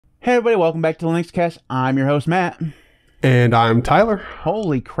Hey everybody, welcome back to LinuxCast. I'm your host, Matt. And I'm Tyler.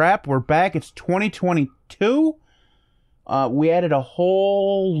 Holy crap, we're back. It's 2022. We added a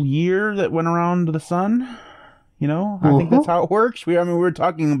whole year that went around the sun. You know, I think that's how it works. We were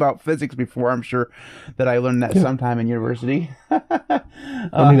talking about physics before. I'm sure that I learned that sometime in university. I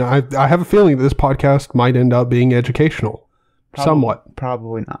have a feeling that this podcast might end up being educational. Somewhat.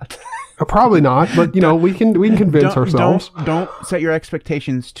 Probably not. Probably not, but you know, we can convince ourselves. Don't set your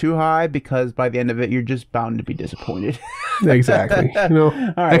expectations too high, because by the end of it, you're just bound to be disappointed. Exactly. You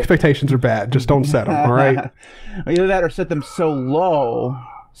know, right. Expectations are bad. Just don't set them. All right. Either that or set them so low.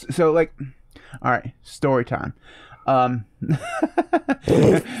 So like, all right, story time. We're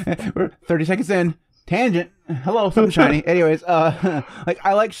 30 seconds in. Tangent. Hello, something shiny. Anyways, like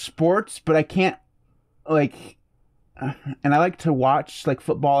I like sports, but I can't like. And I like to watch like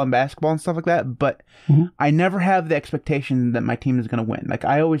football and basketball and stuff like that, but I never have the expectation that my team is going to win. Like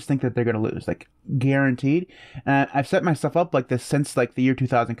I always think that they're going to lose, like guaranteed. And I've set myself up like this since like the year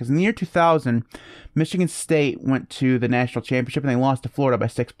 2000, because in the year 2000, Michigan State went to the national championship and they lost to Florida by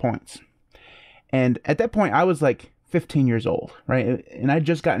 6 points. And at that point, I was like 15 years old, right? And I'd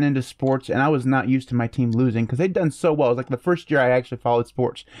just gotten into sports, and I was not used to my team losing because they'd done so well. It was like the first year I actually followed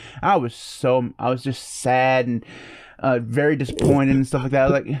sports. I was just sad and very disappointed and stuff like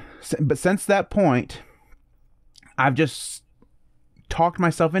that. But since that point, I've just talked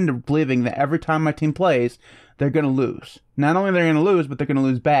myself into believing that every time my team plays, they're going to lose. Not only they're going to lose, but they're going to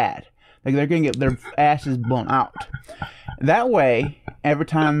lose bad. Like they're going to get their asses blown out. That way, every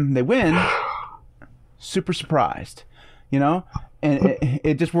time they win, super surprised, you know? And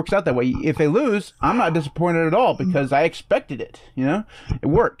it just works out that way. If they lose, I'm not disappointed at all because I expected it, you know? It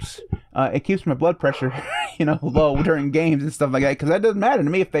works. It keeps my blood pressure, you know, low during games and stuff like that, because that doesn't matter to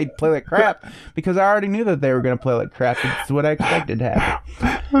me if they play like crap, because I already knew that they were going to play like crap. It's what I expected to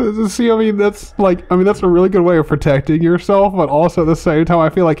happen. See, that's a really good way of protecting yourself, but also at the same time,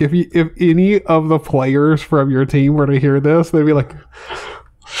 I feel like if any of the players from your team were to hear this, they'd be like,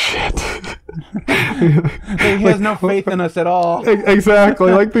 shit. He has no faith in us at all.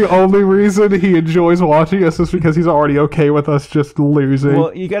 Exactly. Like the only reason he enjoys watching us is because he's already okay with us just losing.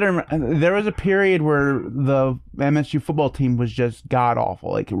 Well, you got to remember, there was a period where the MSU football team was just god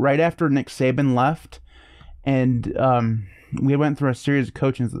awful. Like right after Nick Saban left, and we went through a series of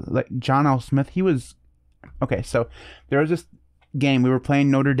coaches. Like John L. Smith, he was okay. So there was this game we were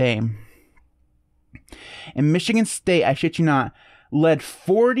playing Notre Dame, and Michigan State, I shit you not, led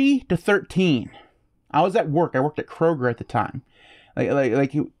 40-13. I was at work. I worked at Kroger at the time. It was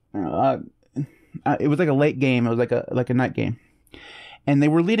like a late game. It was like a night game, and they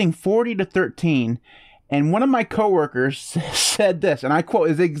were leading 40-13. And one of my coworkers said this, and I quote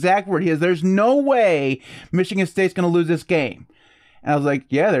his exact word. He says, "There's no way Michigan State's going to lose this game." And I was like,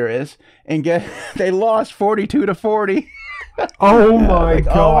 "Yeah, there is." And they lost 42-40. Oh my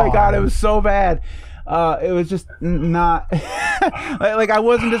god! Oh my god! It was so bad. It was just not like I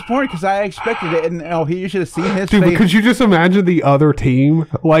wasn't disappointed because I expected it, and you should have seen his face. Dude, could you just imagine the other team?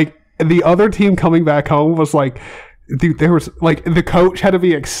 Like the other team coming back home was like, dude, there was like the coach had to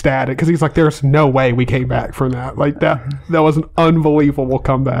be ecstatic because he's like, "There's no way we came back from that. Like that was an unbelievable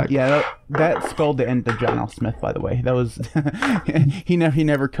comeback." Yeah, that spelled the end of John L. Smith. By the way, that was he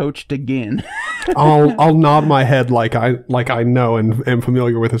never coached again. I'll nod my head like I know and am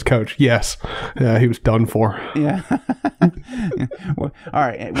familiar with his coach. Yes, yeah, he was done for. Yeah. Well, all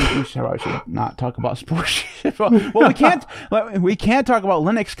right, we should not talk about sports. Well, we can't talk about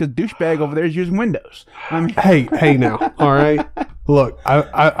Linux because douchebag over there is using Windows. I mean, hey now, all right. Look,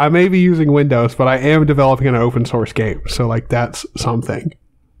 I may be using Windows, but I am developing an open source game, so like that's something.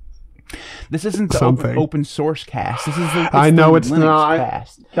 This isn't the open source cast. This is I know it's Linux not.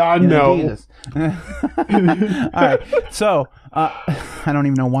 Cast. I know. Jesus. All right. So I don't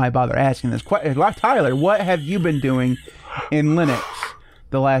even know why I bother asking this. Tyler, what have you been doing in Linux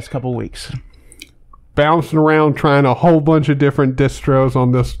the last couple weeks? Bouncing around trying a whole bunch of different distros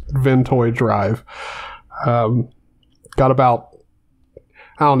on this Ventoy drive. Got about,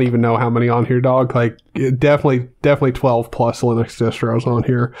 I don't even know how many on here, dog. Like definitely 12 plus Linux distros on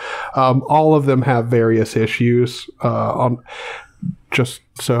here. All of them have various issues. Just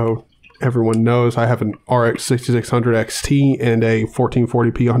so everyone knows, I have an RX 6600 XT and a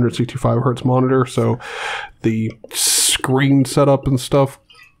 1440p 165 hertz monitor. So the screen setup and stuff,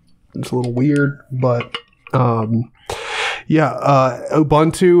 it's a little weird, but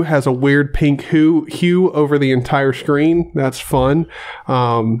Ubuntu has a weird pink hue over the entire screen. That's fun.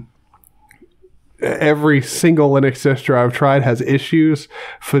 every single Linux distro I've tried has issues.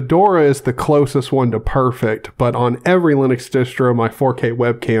 Fedora is the closest one to perfect, but on every Linux distro, my 4K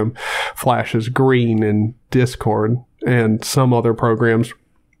webcam flashes green in Discord and some other programs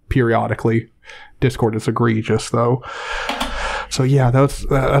periodically. Discord is egregious, though. So yeah, that's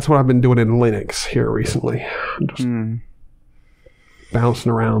what I've been doing in Linux here recently. Just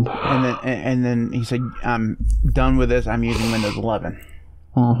bouncing around. And then he said, "I'm done with this. I'm using Windows 11."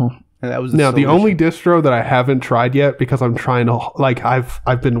 And that was the only distro that I haven't tried yet, because I'm trying to, like,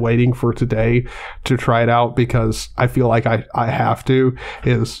 I've been waiting for today to try it out because I feel like I have to,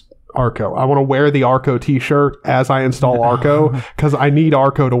 is Arco. I want to wear the Arco t-shirt as I install Arco because I need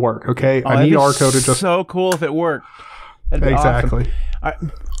Arco to work. Okay, I need Arco to just so cool if it worked. Exactly.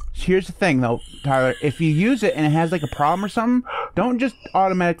 Awesome. Here's the thing, though, Tyler. If you use it and it has like a problem or something, don't just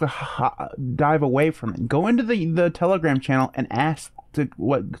automatically dive away from it. Go into the Telegram channel and ask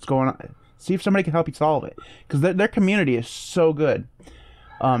what's going on. See if somebody can help you solve it, because their community is so good.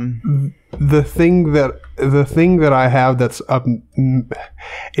 The thing that I have that's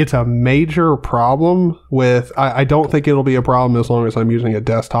it's a major problem with. I don't think it'll be a problem as long as I'm using a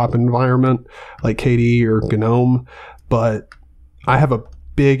desktop environment like KDE or GNOME, but I have a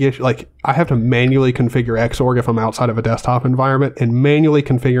big issue. Like, I have to manually configure Xorg if I'm outside of a desktop environment, and manually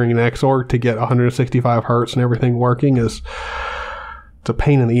configuring an Xorg to get 165 hertz and everything working it's a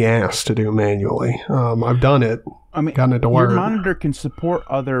pain in the ass to do manually. I've done it. Gotten it to work. Your monitor can support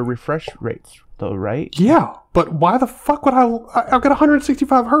other refresh rates, though, right? Yeah, but why the fuck would I've got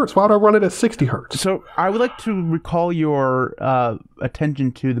 165 hertz. Why would I run it at 60 hertz? So I would like to recall your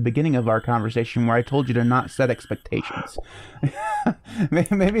attention to the beginning of our conversation where I told you to not set expectations.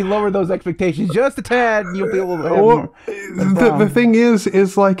 Maybe lower those expectations just a tad, and you'll be able to have more. The thing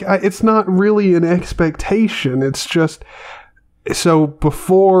is like, it's not really an expectation. It's just... So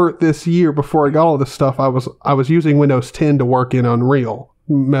before this year, before I got all this stuff, I was using Windows 10 to work in Unreal,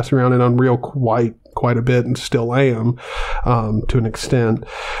 messing around in Unreal quite a bit, and still am to an extent.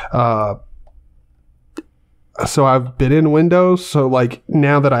 So I've been in Windows. So like,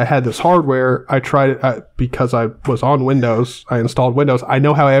 now that I had this hardware, I tried it because I was on Windows. I installed Windows. I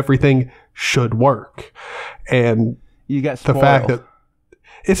know how everything should work, and you got spoiled. The fact that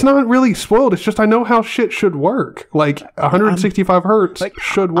it's not really spoiled. It's just I know how shit should work. Like 165 hertz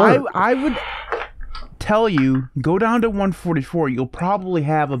should work. I would tell you, go down to 144. You'll probably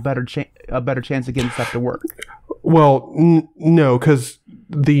have a better chance of getting stuff to work. Well, no, because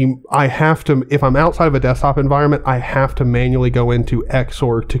I have to, if I'm outside of a desktop environment, I have to manually go into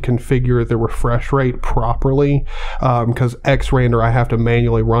Xorg to configure the refresh rate properly. Because Xrandr, I have to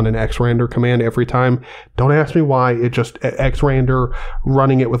manually run an Xrandr command every time. Don't ask me why. It just, Xrandr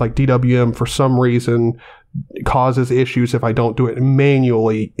running it with like DWM for some reason causes issues if I don't do it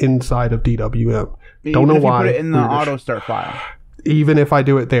manually inside of DWM. Don't know why. If you put it in the auto start file. Even if I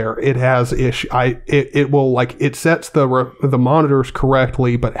do it there, it has issue. It will, like, it sets the monitors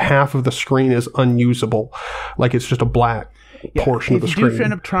correctly, but half of the screen is unusable. Like, it's just a black portion of the screen. If you do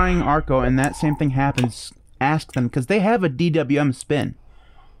end up trying Arco and that same thing happens, ask them, because they have a DWM spin.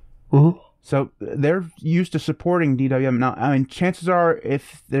 Mm-hmm. So they're used to supporting DWM. Now, I mean, chances are,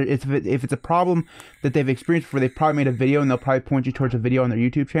 if it's a problem that they've experienced before, they've probably made a video, and they'll probably point you towards a video on their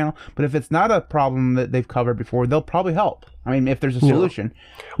YouTube channel. But if it's not a problem that they've covered before, they'll probably help. I mean, if there's a solution.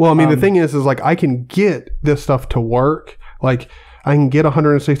 Well, I mean, the thing is like, I can get this stuff to work. Like, I can get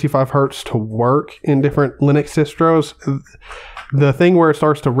 165 hertz to work in different Linux distros. The thing where it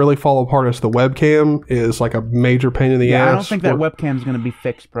starts to really fall apart is the webcam is like a major pain in the ass. I don't think that webcam is going to be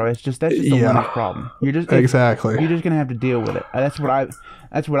fixed, bro. That's just a Linux problem. You're just going to have to deal with it. That's what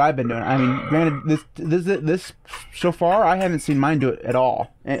I've been doing. I mean, granted, this so far I haven't seen mine do it at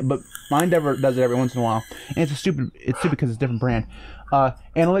all, but mine does it every once in a while, and it's stupid because it's a different brand.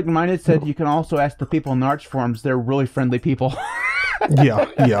 Analytic Minded said you can also ask the people in the Arch forums. They're really friendly people. Yeah.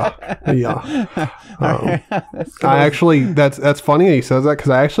 I actually, that's funny that he says that,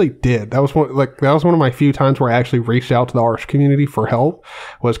 because I actually did. That was one of my few times where I actually reached out to the Arch community for help,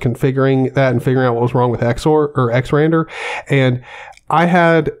 was configuring that and figuring out what was wrong with Xrandr. And I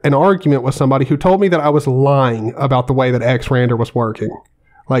had an argument with somebody who told me that I was lying about the way that Xrandr was working.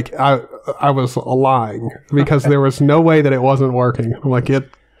 Like, I was lying because there was no way that it wasn't working. I'm like,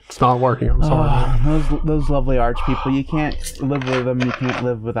 it's not working. I'm sorry. Those lovely Arch people. You can't live with them. You can't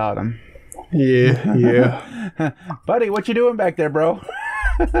live without them. Yeah. Buddy, what you doing back there, bro?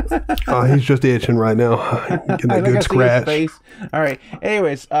 He's just itching right now. Getting a good scratch. See his face. All right.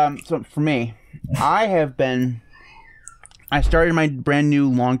 Anyways, so for me, I started my brand new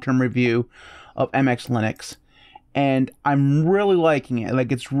long-term review of MX Linux, and I'm really liking it.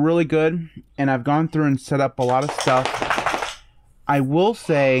 Like, it's really good, and I've gone through and set up a lot of stuff. I will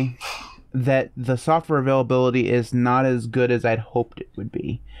say that the software availability is not as good as I'd hoped it would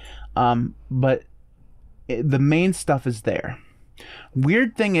be, but the main stuff is there.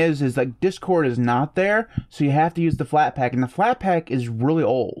 Weird thing is like Discord is not there, so you have to use the Flatpak, and the Flatpak is really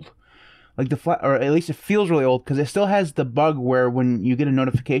old. Like or at least it feels really old, because it still has the bug where when you get a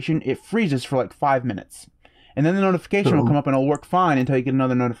notification, it freezes for like 5 minutes, and then the notification will come up and it'll work fine until you get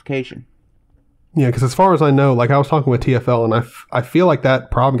another notification. Yeah, because as far as I know, like I was talking with TFL, and I feel like that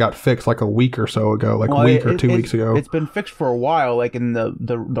problem got fixed like a week or so ago, like a week or 2 weeks ago. It's been fixed for a while, like in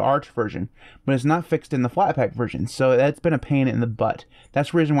the Arch version, but it's not fixed in the Flatpak version, so that's been a pain in the butt.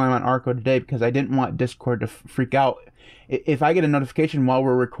 That's the reason why I'm on Arco today, because I didn't want Discord to freak out. If I get a notification while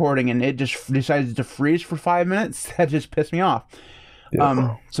we're recording and it just decides to freeze for 5 minutes, that just pissed me off.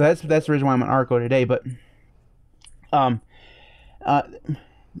 Yeah. So that's the reason why I'm on Arco today, but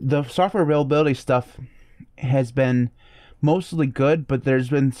the software availability stuff has been mostly good, but there's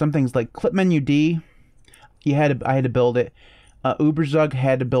been some things like Clip Menu D. I had to build it. Uberzug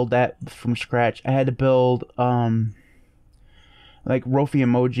had to build that from scratch. I had to build like Rofi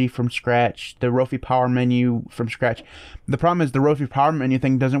emoji from scratch, the Rofi power menu from scratch. The problem is the Rofi power menu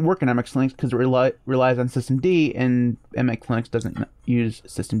thing doesn't work in MX Linux because it relies on systemd, and MX Linux doesn't use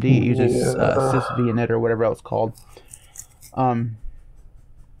systemd. It uses sysvinit or whatever else called.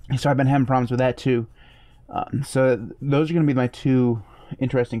 So I've been having problems with that too. So those are going to be my two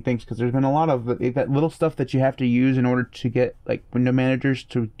interesting things, because there's been a lot of that little stuff that you have to use in order to get like window managers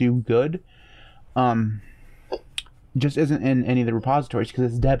to do good. Just isn't in any of the repositories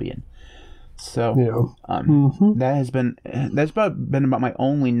because it's Debian. So that's been about my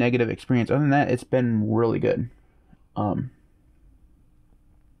only negative experience. Other than that, it's been really good.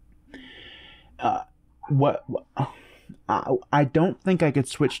 I don't think I could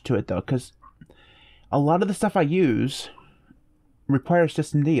switch to it though, because a lot of the stuff I use requires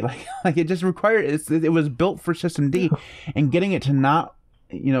systemd. Like it just requires it was built for systemd, and getting it to not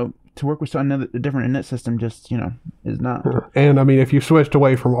to work with a different init system just is not. And I mean, if you switched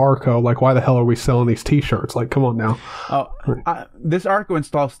away from Arco, like why the hell are we selling these T-shirts? Like, come on now. This Arco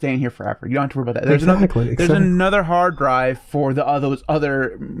install is staying here forever. You don't have to worry about that. There's another hard drive for those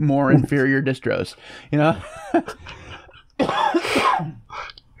other more inferior distros.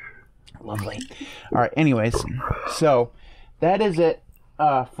 Lovely. All right. Anyways, so that is it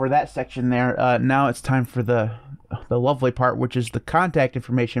for that section there. Now it's time for the lovely part, which is the contact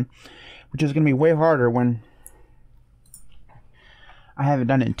information, which is going to be way harder when I haven't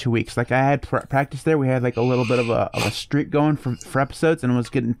done it in 2 weeks. Like I had practice there. We had like a little bit of a streak going for episodes, and it was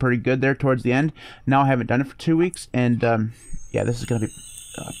getting pretty good there towards the end. Now I haven't done it for 2 weeks, and yeah, this is going to be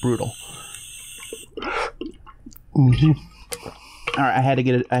brutal. All right, I had to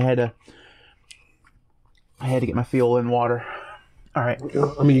get my fuel in water. All right.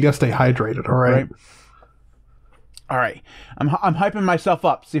 I mean, you gotta stay hydrated. All right. All right. I'm hyping myself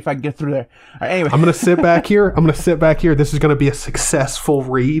up. See if I can get through there. All right, anyway, I'm gonna sit back here. This is gonna be a successful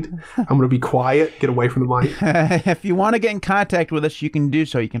read. I'm gonna be quiet. Get away from the mic. If you want to get in contact with us, you can do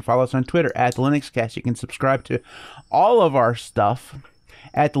so. You can follow us on Twitter at the LinuxCast. You can subscribe to all of our stuff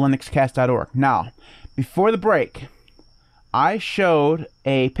at thelinuxcast.org. Now, before the break, I showed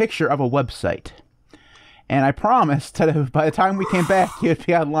a picture of a website, and I promised that by the time we came back, you'd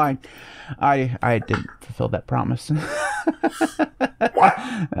be online. I didn't fulfill that promise. What?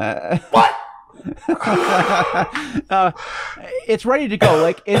 It's ready to go.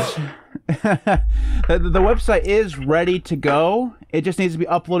 Like it's the website is ready to go. It just needs to be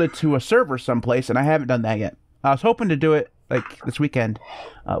uploaded to a server someplace, and I haven't done that yet. I was hoping to do it like this weekend.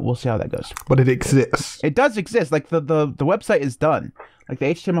 We'll see how that goes. But it exists. It does exist. Like the website is done. Like the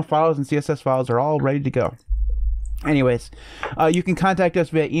HTML files and CSS files are all ready to go. Anyways, you can contact us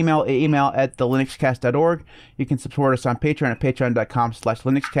via email at thelinuxcast.org. You can support us on Patreon at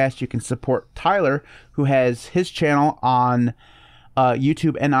patreon.com/linuxcast. You can support Tyler, who has his channel on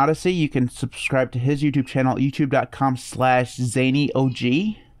YouTube and Odyssey. You can subscribe to his YouTube channel,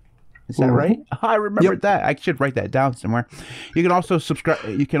 youtube.com/ZanyOG. Is that right? I remembered that. I should write that down somewhere. You can also subscribe.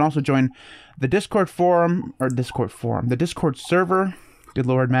 You can also join the Discord server. Good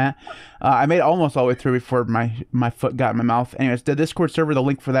Lord, Matt. I made it almost all the way through before my foot got in my mouth. Anyways, the Discord server, the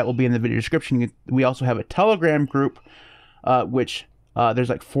link for that will be in the video description. We also have a Telegram group, which there's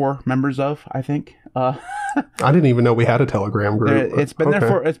like 4 members of, I think. I didn't even know we had a Telegram group. It's been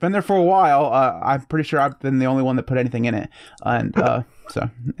there for a while. I'm pretty sure I've been the only one that put anything in it. And So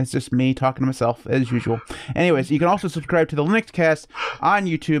it's just me talking to myself as usual. Anyways, you can also subscribe to the Linuxcast on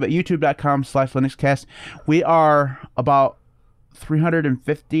YouTube at youtube.com/LinuxCast. We are about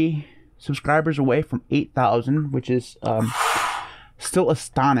 350 subscribers away from 8,000, which is still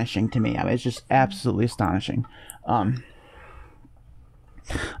astonishing to me. I mean, it's just absolutely astonishing. And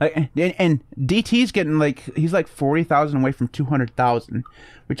DT's getting he's 40,000 away from 200,000,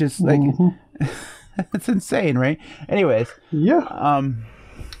 which is it's insane, right? Anyways, yeah.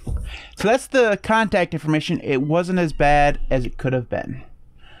 So that's the contact information. It wasn't as bad as it could have been.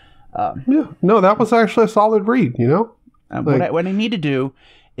 Yeah, no, that was actually a solid read. What I need to do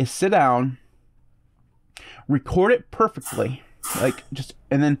is sit down, record it perfectly,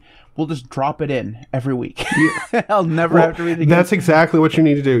 and then we'll just drop it in every week. Yeah. I'll never have to read it again. That's exactly what you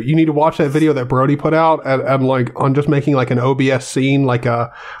need to do. You need to watch that video that Brody put out and on just making an OBS scene,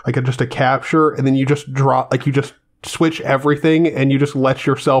 just a capture, and then you just you just switch everything and you just let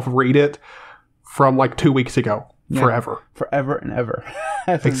yourself read it from 2 weeks ago. Yeah. Forever and ever.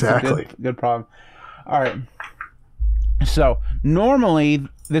 That's exactly. A good problem. All right. So normally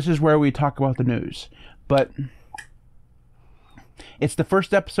this is where we talk about the news, but it's the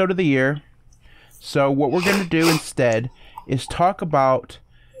first episode of the year, so what we're going to do instead is talk about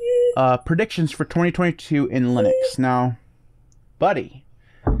predictions for 2022 in Linux. Now, buddy,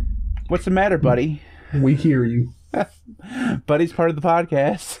 what's the matter, buddy? We hear you. Buddy's part of the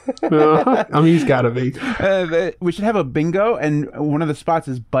podcast. He's got to be. We should have a bingo, and one of the spots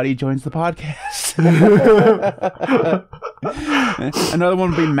is Buddy joins the podcast. Another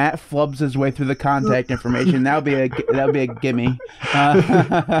one would be Matt flubs his way through the contact information. That'll be a gimme.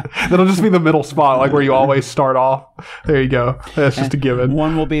 That'll just be the middle spot, where you always start off. There you go. That's just a given.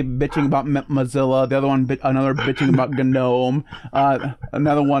 One will be bitching about Mozilla. The other one, another bitching about GNOME.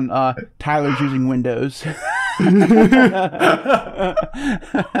 Another one, Tyler's using Windows.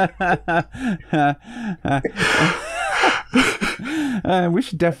 We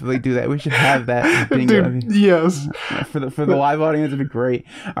should definitely do that. We should have that bingo. Dude, yes. For the live audience, it'd be great.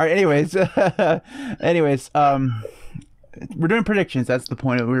 All right. Anyways, we're doing predictions. That's the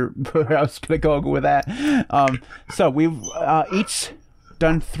point. I was gonna go with that. So we've each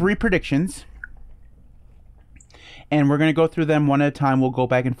done 3 predictions, and we're gonna go through them one at a time. We'll go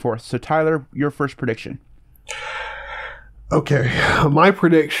back and forth. So Tyler, your first prediction. Okay, my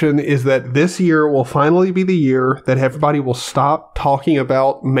prediction is that this year will finally be the year that everybody will stop talking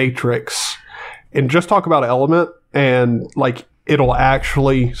about Matrix and just talk about Element, and it'll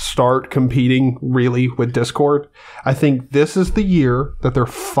actually start competing really with Discord. I think this is the year that they're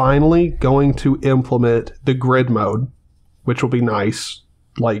finally going to implement the grid mode, which will be nice,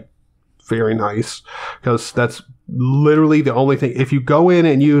 very nice, because that's literally the only thing. If you go in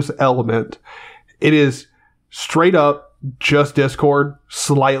and use Element, it is straight up just Discord,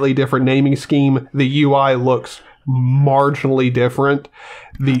 slightly different naming scheme. The UI looks marginally different.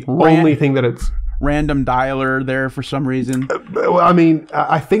 The only thing that it's random dialer there for some reason.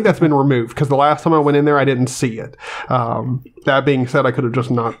 I think that's been removed because the last time I went in there, I didn't see it. That being said, I could have just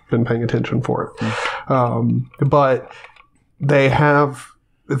not been paying attention for it. But they have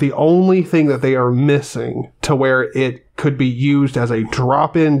the only thing that they are missing to where it could be used as a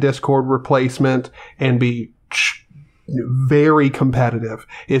drop-in Discord replacement and be very competitive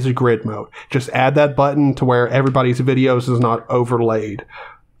is a grid mode. Just add that button to where everybody's videos is not overlaid.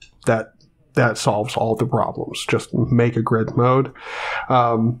 That solves all the problems. Just make a grid mode.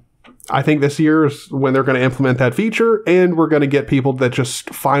 I think this year is when they're going to implement that feature, and we're going to get people that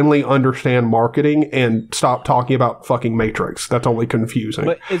just finally understand marketing and stop talking about fucking Matrix. That's only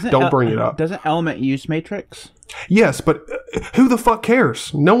confusing. Don't bring it up. Doesn't Element use Matrix? Yes, but who the fuck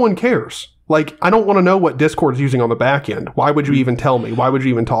cares? No one cares. I don't want to know what Discord's using on the back end. Why would you even tell me? Why would you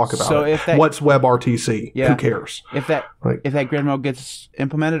even talk about it? What's WebRTC? Yeah, who cares? If that grid mode gets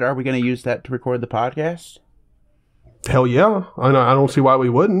implemented, are we going to use that to record the podcast? Hell yeah. I don't see why we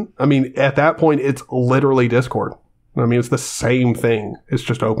wouldn't. At that point, it's literally Discord. It's the same thing. It's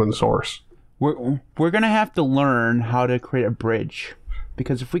just open source. We're going to have to learn how to create a bridge.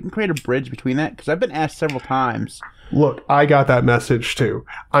 Because if we can create a bridge between that, because I've been asked several times. Look, I got that message too.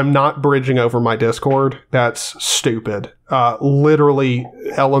 I'm not bridging over my Discord. That's stupid. Literally,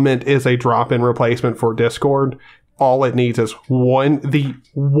 Element is a drop-in replacement for Discord. All it needs is the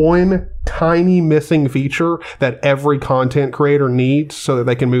one tiny missing feature that every content creator needs so that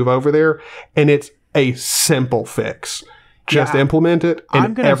they can move over there. And it's a simple fix. Just implement it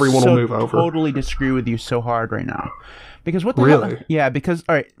and everyone will move over. I totally disagree with you so hard right now. Because what the really? hell? Yeah, because,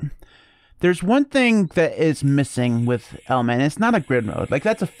 all right, There's one thing that is missing with Element, and it's not a grid mode. Like,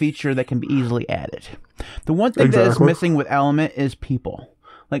 that's a feature that can be easily added. The one thing that is missing with Element is people.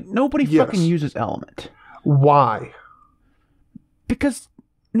 Like, nobody fucking uses Element. Why? Because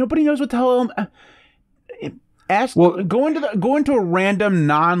nobody knows what the hell Element... Go into a random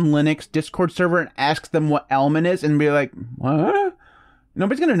non-Linux Discord server and ask them what Element is and be like, what?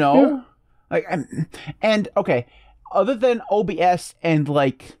 Nobody's gonna know. Yeah. Okay, other than OBS and,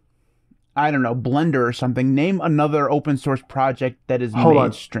 like, I don't know, Blender or something, name another open source project that is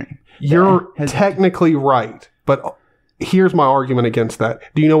mainstream. You're technically right, but here's my argument against that.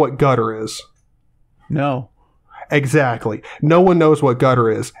 Do you know what Gutter is? No. Exactly. No one knows what Gutter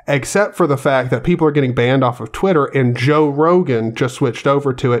is, except for the fact that people are getting banned off of Twitter, and Joe Rogan just switched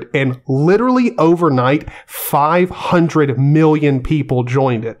over to it, and literally overnight, 500 million people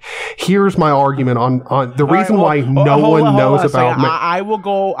joined it. Here's my argument on the reason why no one knows about...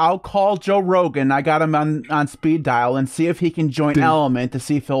 I'll call Joe Rogan. I got him on speed dial and see if he can join Element to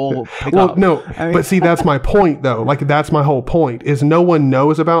see if he'll pick up. No, but see, that's my point, though. Like, that's my whole point, is no one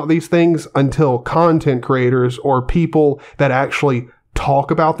knows about these things until content creators or people that actually talk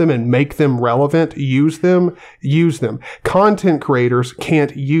about them and make them relevant use them. Content creators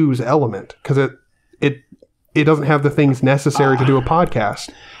can't use Element because it doesn't have the things necessary to do a podcast.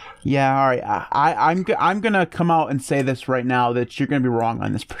 Yeah, all right. I'm gonna come out and say this right now that you're gonna be wrong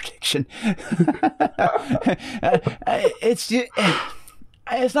on this prediction. It's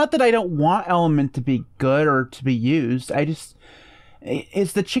not that I don't want Element to be good or to be used.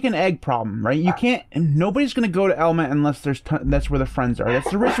 It's the chicken egg problem, right? You can't. Nobody's going to go to Element unless that's where the friends are.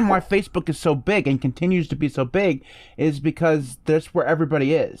 That's the reason why Facebook is so big and continues to be so big, is because that's where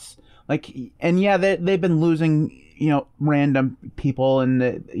everybody is. Like, and yeah, they've been losing, random people,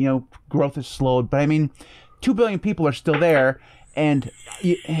 and growth is slowed. But I mean, 2 billion people are still there, and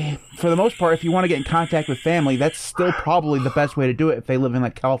for the most part, if you want to get in contact with family, that's still probably the best way to do it. If they live in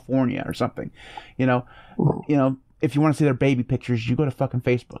like California or something, if you want to see their baby pictures, you go to fucking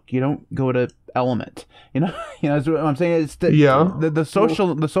Facebook. You don't go to Element. That's what I'm saying. It's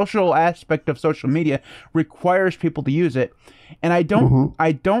the social aspect of social media requires people to use it, and I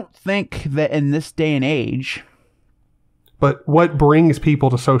don't think that in this day and age. But what brings people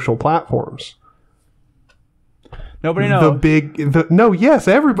to social platforms? Nobody knows. Yes,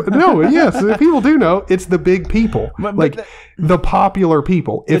 people do know. It's the big people. But the popular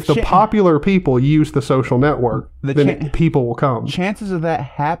people. If the popular people use the social network, then people will come. Chances of that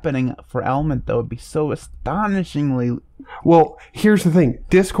happening for Element, though, would be so astonishingly... Well, here's the thing.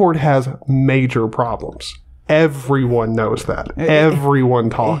 Discord has major problems. Everyone knows that. Everyone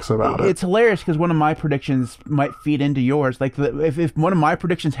talks about it. It's hilarious because one of my predictions might feed into yours. Like, if one of my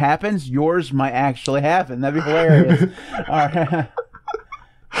predictions happens, yours might actually happen. That'd be hilarious. All right.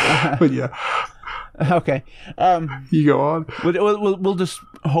 But yeah. Okay. You go on. We'll just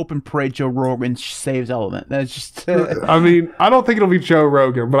hope and pray Joe Rogan saves Element. That's just... I mean, I don't think it'll be Joe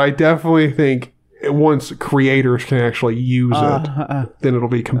Rogan, but I definitely think once creators can actually use it, then it'll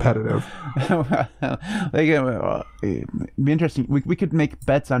be competitive. It'd be interesting. We could make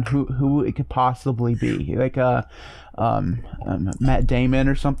bets on who it could possibly be, like Matt Damon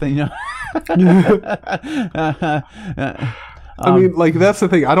or something. I mean, like, that's the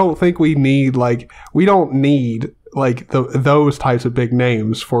thing. I don't think we don't need those types of big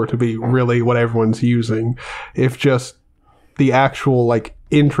names for it to be really what everyone's using. If just the actual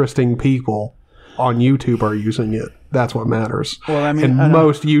interesting people on YouTube are using it, that's what matters. Well, I mean, and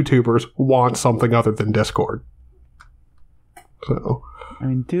most YouTubers want something other than Discord. So,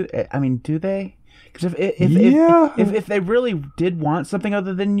 do they? Because if they really did want something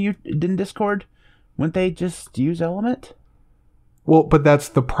other than Discord, wouldn't they just use Element? Well, but that's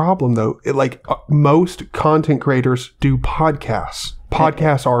the problem, though. Most content creators do podcasts.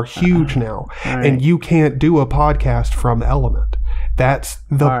 Podcasts are huge now, right. And you can't do a podcast from Element. That's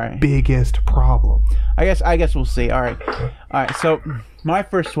the biggest problem. I guess we'll see. All right. So my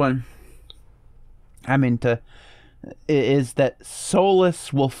first one, is that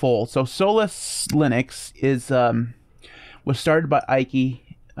Solus will fold. So Solus Linux was started by Ike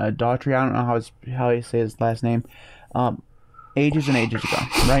Daughtry. I don't know how you say his last name. Ages and ages ago,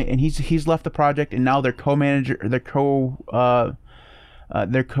 right? And he's left the project, and now their co-manager, their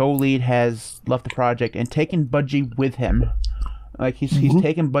co-lead has left the project and taken Budgie with him. Like he's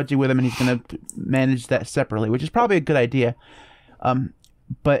taken Budgie with him, and he's going to manage that separately, which is probably a good idea.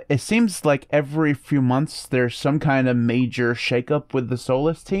 But it seems like every few months there's some kind of major shakeup with the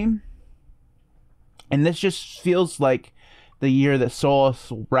Solus team, and this just feels like the year that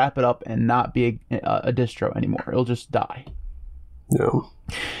Solus will wrap it up and not be a distro anymore. It'll just die. No.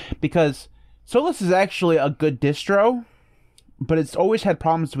 because Solus is actually a good distro, but it's always had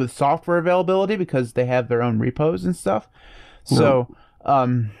problems with software availability because they have their own repos and stuff. So,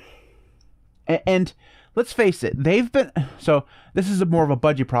 and let's face it, this is more of a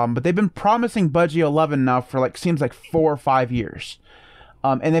budgie problem, but they've been promising Budgie 11 now for seems like 4 or 5 years.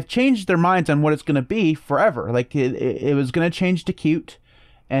 And they've changed their minds on what it's going to be forever. Like it was going to change to Qt,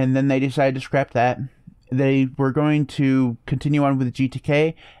 and then they decided to scrap that. They were going to continue on with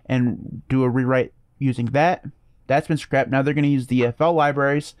GTK and do a rewrite using that. That's been scrapped. Now they're going to use the EFL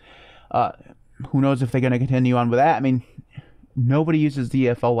libraries. Who knows if they're going to continue on with that? I mean, nobody uses the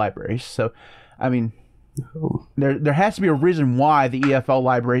EFL libraries. So, I mean, there has to be a reason why the EFL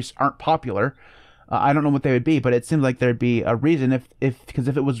libraries aren't popular. I don't know what they would be, but it seems like there'd be a reason because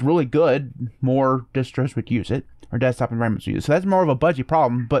if it was really good, more distros would use it, or desktop environments would use it. So that's more of a budgie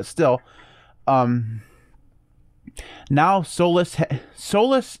problem, but still, now Solus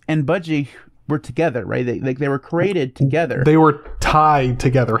and Budgie were together, right? They were created together. They were tied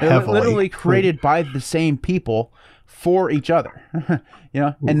together heavily. They were literally created by the same people for each other,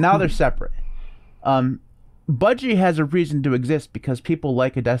 and now they're separate. Budgie has a reason to exist because people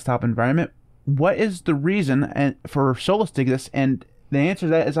like a desktop environment. What is the reason for Solus to exist? And the answer to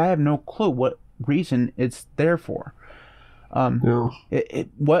that is I have no clue what reason it's there for.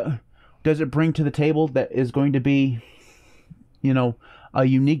 What does it bring to the table that is going to be, a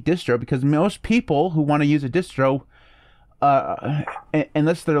unique distro? Because most people who want to use a distro,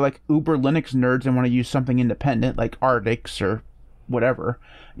 unless they're like uber Linux nerds and want to use something independent like Arctic or whatever,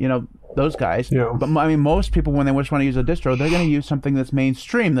 those guys. Yeah. But I mean, most people, when they just want to use a distro, they're going to use something that's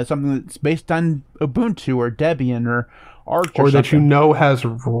mainstream, that's something that's based on Ubuntu or Debian or Arch or that has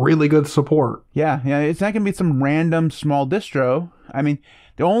really good support. Yeah, it's not going to be some random small distro. I mean,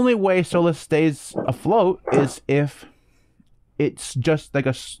 the only way Solus stays afloat is if it's just they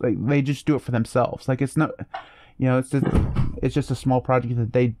just do it for themselves. Like it's not, it's just a small project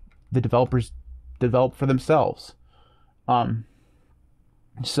that the developers develop for themselves.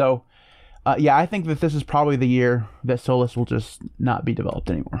 So, I think that this is probably the year that Solus will just not be developed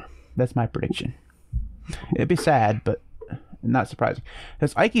anymore. That's my prediction. It'd be sad, but not surprising.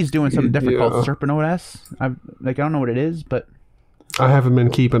 Because Ike's doing something different called Serpent OS. I don't know what it is, but I haven't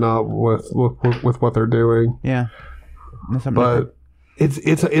been keeping up with what they're doing. Yeah, but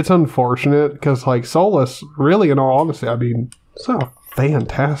it's unfortunate because Solus, really, in all honesty, I mean, it's a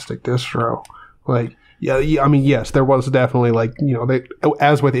fantastic distro. Yeah, I mean, yes, there was definitely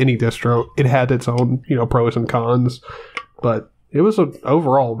as with any distro, it had its own pros and cons, but it was an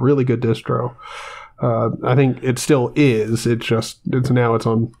overall really good distro. I think it still is. It's now it's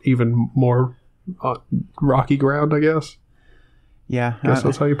on even more rocky ground, I guess. Yeah, I guess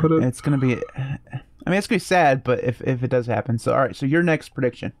that's how you put it. It's gonna be. I mean, it's gonna be sad, but if it does happen, so all right. So your next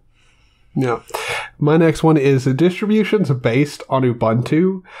prediction. Yeah. My next one is distributions based on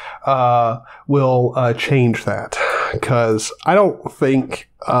Ubuntu will change that, because I don't think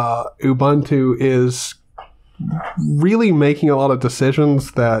Ubuntu is really making a lot of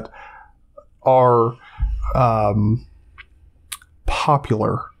decisions that are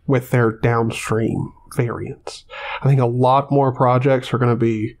popular with their downstream variants. I think a lot more projects are going to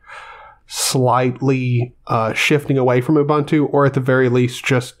be slightly shifting away from Ubuntu, or at the very least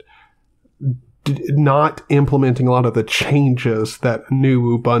just not implementing a lot of the changes that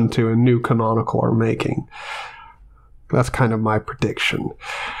new Ubuntu and new Canonical are making. That's kind of my prediction.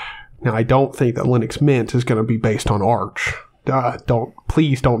 Now, I don't think that Linux Mint is going to be based on Arch.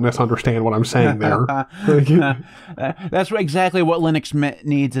 Please don't misunderstand what I'm saying there. That's exactly what Linux Mint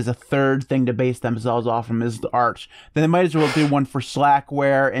needs, is a third thing to base themselves off from, is the Arch. Then they might as well do one for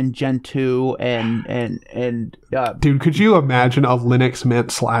Slackware and Gentoo and dude, could you imagine a Linux Mint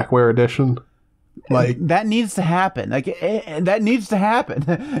Slackware edition? That needs to happen. That needs to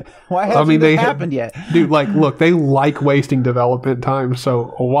happen. Why hasn't it happened yet? Dude, look, they like wasting development time,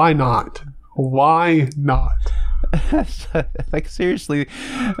 so why not? Why not? Seriously,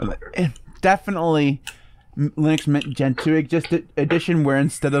 definitely Linux Mint Gentoo edition, where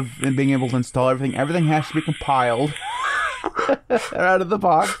instead of being able to install everything has to be compiled out of the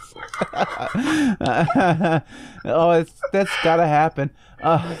box. That's gotta happen.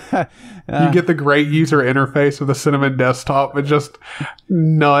 You get the great user interface of the Cinnamon desktop, but just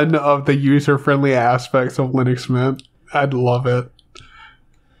none of the user-friendly aspects of Linux Mint. I'd love it.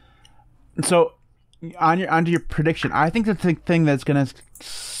 So, onto your prediction, I think the thing that's going to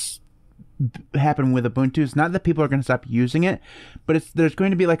happen with Ubuntu is not that people are going to stop using it, but there's going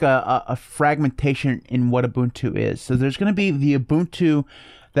to be a fragmentation in what Ubuntu is. So there's going to be the Ubuntu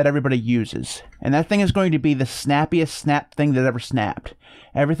that everybody uses. And that thing is going to be the snappiest snap thing that ever snapped.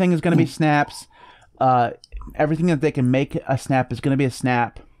 Everything is going to be snaps. Everything that they can make a snap is going to be a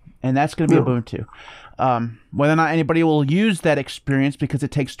snap. And that's going to be Ubuntu. Whether or not anybody will use that experience because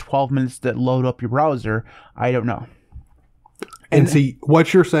it takes 12 minutes to load up your browser, I don't know. And see,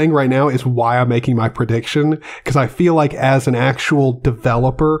 what you're saying right now is why I'm making my prediction, because I feel like as an actual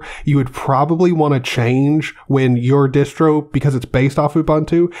developer, you would probably want to change when your distro, because it's based off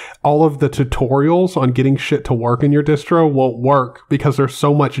Ubuntu, all of the tutorials on getting shit to work in your distro won't work because there's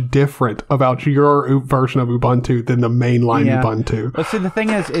so much different about your version of Ubuntu than the mainline Ubuntu. But see, the thing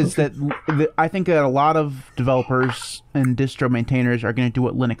is that I think that a lot of developers and distro maintainers are going to do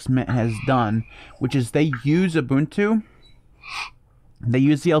what Linux Mint has done, which is they use Ubuntu. They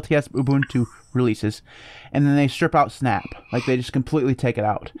use the LTS Ubuntu releases, and then they strip out Snap. Like, they just completely take it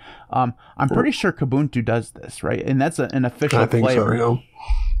out. I'm pretty sure Kubuntu does this, right? And that's an official flavor. So,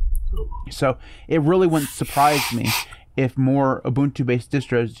 yeah. So it really wouldn't surprise me if more Ubuntu-based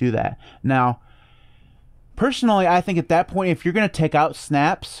distros do that. Now, personally, I think at that point, if you're going to take out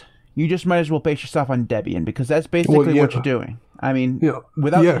snaps, you just might as well base yourself on Debian, because that's basically what you're doing. I mean,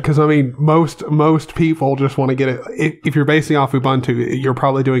 because I mean, most people just want to get it. If you're basing off Ubuntu, you're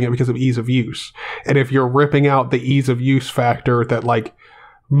probably doing it because of ease of use. And if you're ripping out the ease of use factor that like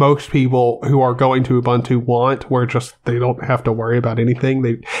most people who are going to Ubuntu want, where just they don't have to worry about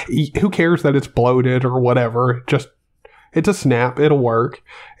anything. Who cares that it's bloated or whatever? Just it's a snap, it'll work.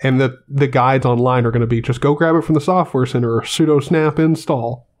 And the guides online are going to be just go grab it from the software center or sudo snap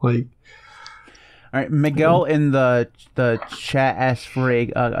install. Like. All right, Miguel in the chat asked for a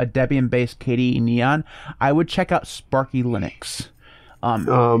Debian-based KDE Neon. I would check out CyberGuyLinux.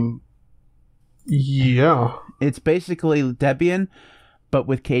 Yeah. It's basically Debian, but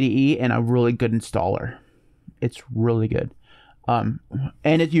with KDE and a really good installer. It's really good. And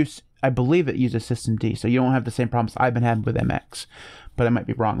I believe it uses systemd, so you don't have the same problems I've been having with MX, but I might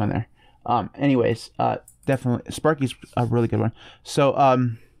be wrong on there. Anyways, definitely, Sparky's a really good one. So,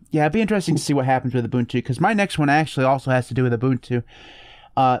 yeah, it'd be interesting to see what happens with Ubuntu, because my next one actually also has to do with Ubuntu.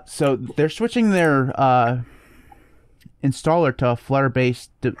 So they're switching their installer to a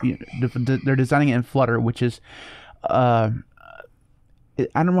Flutter-based. They're designing it in Flutter, which is I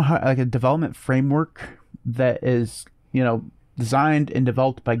don't know how, like a development framework that is designed and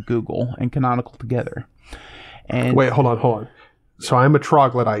developed by Google and Canonical together. And wait, hold on. So I'm a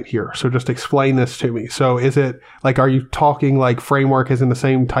troglodyte here. So just explain this to me. So is it like, are you talking like framework is in the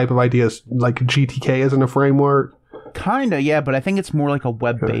same type of ideas like GTK isn't a framework? Kinda, yeah, but I think it's more like a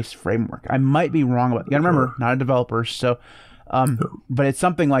web-based framework. I might be wrong about it. You gotta remember, not a developer, so but it's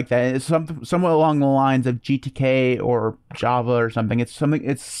something like that. It's somewhat along the lines of GTK or Java or something. It's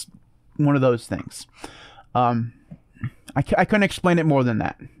one of those things. I couldn't explain it more than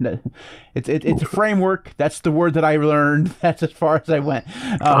that. It's a framework. That's the word that I learned. That's as far as I went.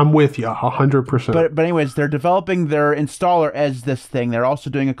 I'm with you 100%. But anyways, they're developing their installer as this thing. They're also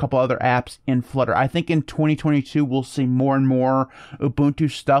doing a couple other apps in Flutter. I think in 2022 we'll see more and more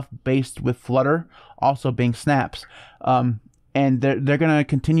Ubuntu stuff based with Flutter, also being snaps. And they're going to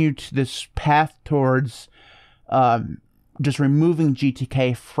continue to this path towards just removing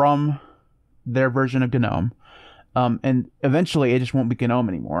GTK from their version of GNOME. And eventually it just won't be GNOME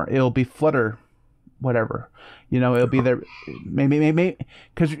anymore. It'll be Flutter, whatever. It'll be there. Maybe,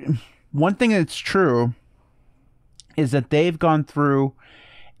 because one thing that's true is that they've gone through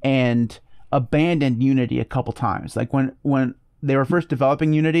and abandoned Unity a couple times. Like when they were first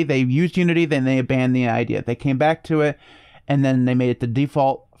developing Unity, they used Unity, then they abandoned the idea. They came back to it, and then they made it the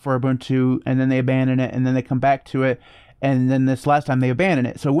default for Ubuntu, and then they abandoned it, and then they come back to it, and then this last time they abandoned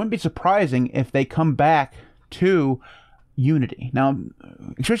it. So it wouldn't be surprising if they come back to Unity now,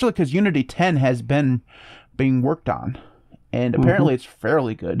 especially because Unity 10 has been being worked on, and apparently it's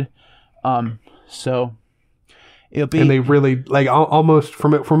fairly good. So it'll be. And they really like almost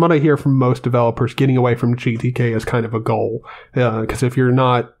from what I hear from most developers, getting away from GTK is kind of a goal. Because if you're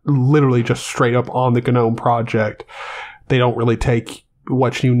not literally just straight up on the GNOME project, they don't really take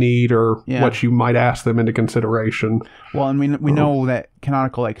what you need or what you might ask them into consideration. Well, and we know that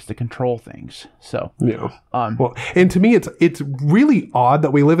Canonical likes to control things, so well, and to me, it's really odd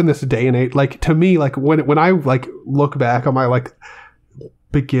that we live in this day and age. Like to me, like when I like look back on my like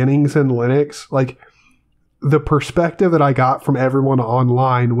beginnings in Linux, like the perspective that I got from everyone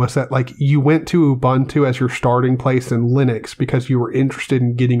online was that like you went to Ubuntu as your starting place in Linux because you were interested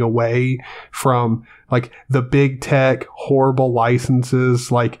in getting away from like the big tech, horrible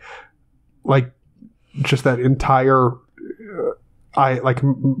licenses, like just that entire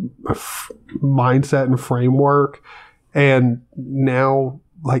mindset and framework. And now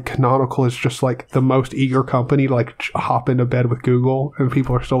like Canonical is just like the most eager company to like hop into bed with Google, and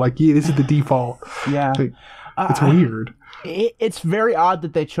people are still like, yeah, this is the default. Yeah. Like, it's weird. It's very odd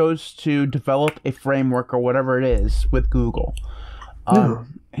that they chose to develop a framework or whatever it is with Google.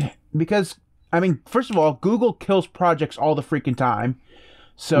 Because, I mean, first of all, Google kills projects all the freaking time.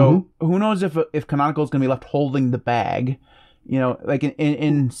 So who knows if Canonical is going to be left holding the bag. You know, like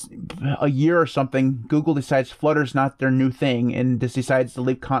in a year or something, Google decides Flutter's not their new thing and just decides to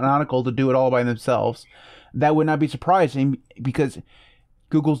leave Canonical to do it all by themselves. That would not be surprising because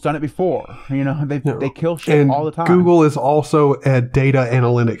Google's done it before. You know, they kill shit all the time. Google is also a data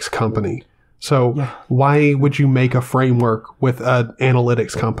analytics company. So why would you make a framework with an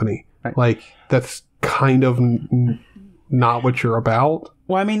analytics company? Right. Like, that's kind of not what you're about.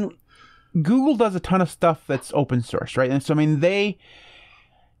 Well, I mean, Google does a ton of stuff that's open source, right? And so, I mean, they,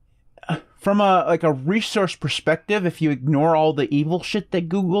 from a resource perspective, if you ignore all the evil shit that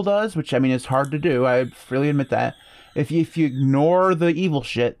Google does, which, I mean, is hard to do, I freely admit that. If you ignore the evil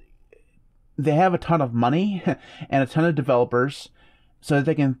shit, they have a ton of money and a ton of developers, so that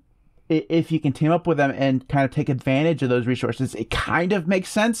they can, if you can team up with them and kind of take advantage of those resources, it kind of makes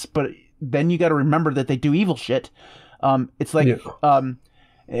sense. But then you got to remember that they do evil shit. It's like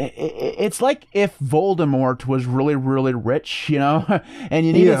it's like if Voldemort was really, really rich, you know, and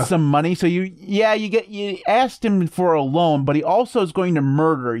you needed some money. So you asked him for a loan, but he also is going to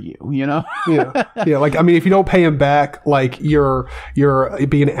murder you, you know? Yeah. Like, I mean, if you don't pay him back, like you're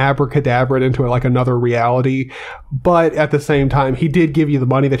being abracadabraed into like another reality. But at the same time, he did give you the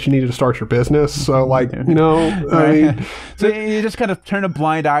money that you needed to start your business. So like, you know, I mean, so you just kind of turn a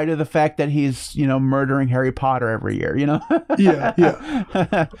blind eye to the fact that he's, you know, murdering Harry Potter every year, you know? Yeah.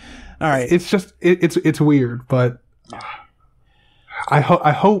 All right. It's just it's weird, but I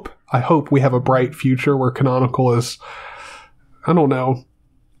hope we have a bright future where Canonical is, I don't know,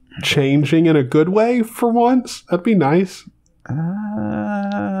 changing in a good way for once. That'd be nice.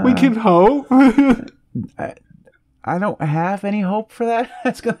 We can hope. I don't have any hope for that.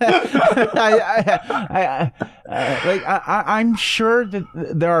 That's gonna. I'm sure that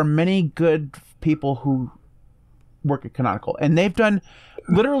there are many good people who work at Canonical, and they've done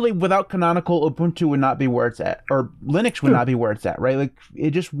literally without Canonical, Ubuntu would not be where it's at, or Linux would not be where it's at, right? Like, it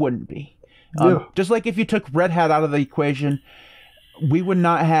just wouldn't be. Just like if you took Red Hat out of the equation, we would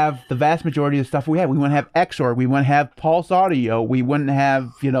not have the vast majority of the stuff we have. We wouldn't have XOR, we wouldn't have Pulse Audio, we wouldn't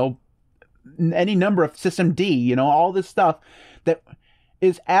have, you know, any number of systemd, you know, all this stuff that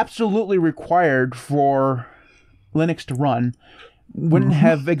is absolutely required for Linux to run wouldn't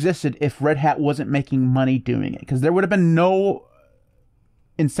have existed if Red Hat wasn't making money doing it, because there would have been no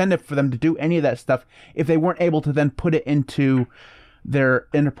incentive for them to do any of that stuff if they weren't able to then put it into their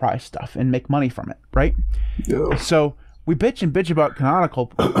enterprise stuff and make money from it, right? So we bitch about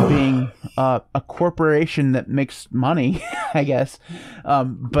Canonical being a corporation that makes money, I guess,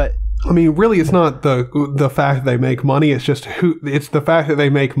 but I mean, really, it's not the fact that they make money. It's just it's the fact that they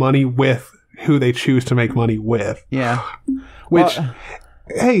make money with who they choose to make money with. Yeah. Which,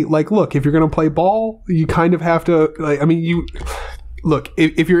 hey, like, look, if you're going to play ball, you kind of have to, like, I mean, look,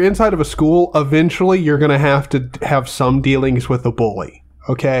 if you're inside of a school, eventually you're going to have some dealings with the bully,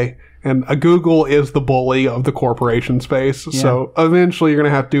 okay? And Google is the bully of the corporation space, so eventually you're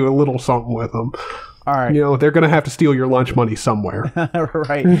going to have to do a little something with them. All right. You know, they're going to have to steal your lunch money somewhere.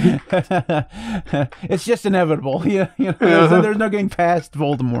 Right. It's just inevitable. You know, there's no getting past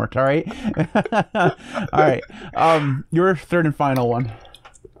Voldemort, all right? All right. Your third and final one.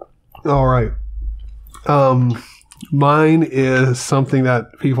 All right. Mine is something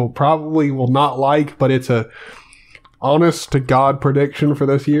that people probably will not like, but it's a honest to God prediction for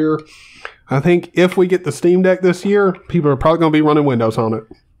this year. I think if we get the Steam Deck this year, people are probably going to be running Windows on it.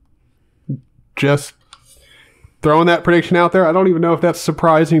 Just throwing that prediction out there. I don't even know if that's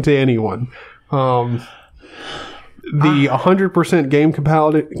surprising to anyone. The 100% game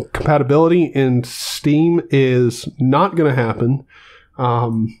compatibility in Steam is not going to happen.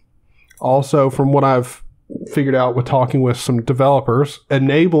 Also, from what I've figured out with talking with some developers,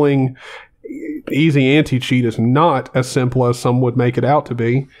 enabling easy anti-cheat is not as simple as some would make it out to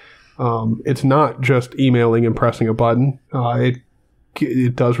be. It's not just emailing and pressing a button.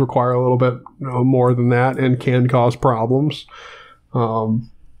 It does require a little bit more than that and can cause problems.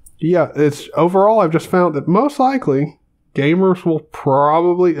 It's overall, I've just found that most likely gamers will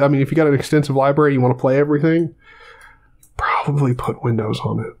probably, I mean, if you got an extensive library, you want to play everything, probably put Windows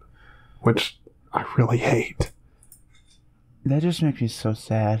on it, which I really hate. That just makes me so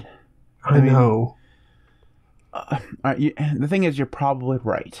sad. I know. The thing is, you're probably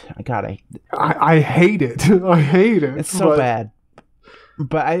right. I hate it. I hate it. It's so bad.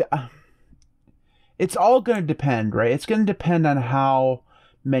 but it's all going to depend, right? It's going to depend on how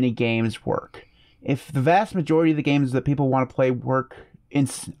many games work. If the vast majority of the games that people want to play work in...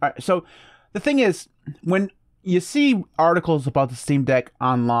 So the thing is, when you see articles about the Steam Deck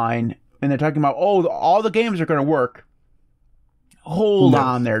online, and they're talking about, oh, all the games are going to work, hold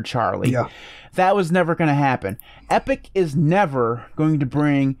on there, Charlie. Yeah. That was never going to happen. Epic is never going to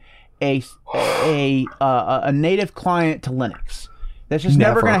bring a native client to Linux. That's just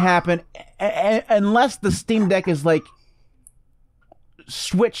never going to happen unless the Steam Deck is like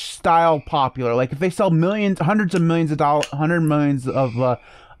Switch style popular. Like if they sell millions, hundreds of millions of dollars, hundred millions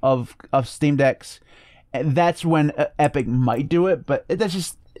of Steam Decks, that's when Epic might do it. But that's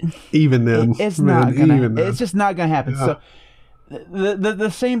just even then, it's not gonna. It's just not gonna happen. Yeah. So the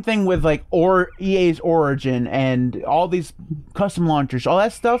same thing with like EA's Origin and all these custom launchers, all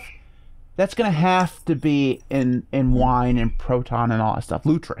that stuff. That's going to have to be in Wine and Proton and all that stuff.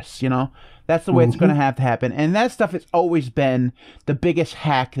 Lutris, you know? That's the way it's going to have to happen. And that stuff has always been the biggest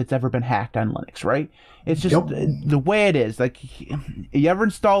hack that's ever been hacked on Linux, right? It's just the way it is. Like, you ever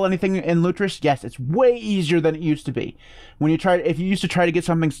install anything in Lutris? Yes, it's way easier than it used to be. If you used to try to get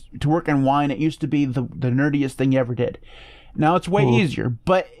something to work in Wine, it used to be the nerdiest thing you ever did. Now it's way easier,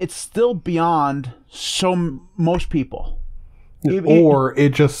 but it's still beyond most people. Or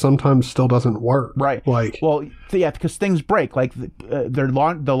it just sometimes still doesn't work. Right. Like, well, yeah, because things break. Like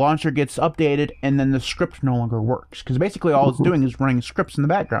the launcher gets updated, and then the script no longer works. Because basically all it's doing is running scripts in the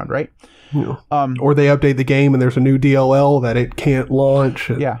background, right? Yeah. Or they update the game, and there's a new DLL that it can't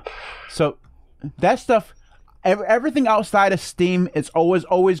launch. Yeah. So that stuff, everything outside of Steam is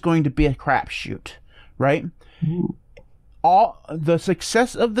always going to be a crapshoot, right? All the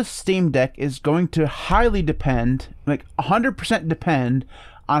success of the Steam Deck is going to highly depend, like 100% depend,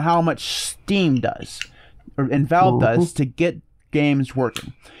 on how much Steam does, and Valve does to get games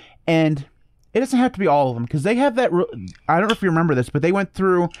working. And it doesn't have to be all of them, because they have that. I don't know if you remember this, but they went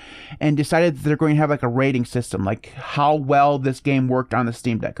through and decided that they're going to have like a rating system, like how well this game worked on the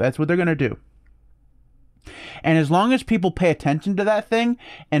Steam Deck. That's what they're going to do. And as long as people pay attention to that thing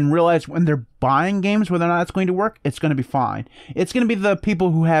and realize when they're buying games whether or not it's going to work, it's going to be fine. It's going to be the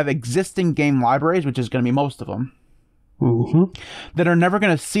people who have existing game libraries, which is going to be most of them, that are never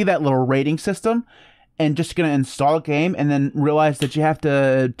going to see that little rating system and just going to install a game and then realize that you have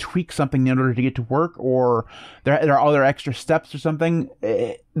to tweak something in order to get to work, or there are other extra steps or something.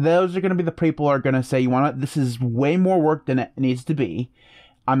 Those are going to be the people who are going to say, you want this is way more work than it needs to be.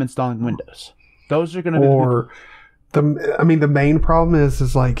 I'm installing Windows. Those are going to be... Or, the main problem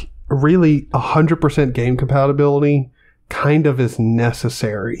is like, really 100% game compatibility kind of is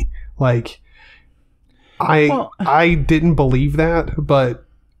necessary. Like, I didn't believe that, but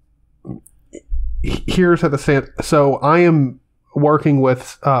here's how the stand... So I am working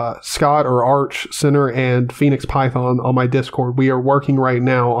with Scott or ArchSinner and Phoenix Python on my Discord. We are working right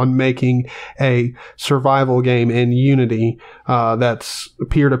now on making a survival game in Unity that's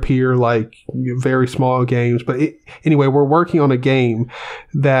peer-to-peer, like very small games. But anyway, we're working on a game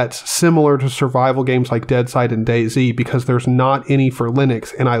that's similar to survival games like Deadside and DayZ, because there's not any for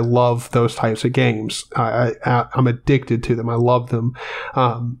Linux, and I love those types of games. I'm addicted to them. I love them.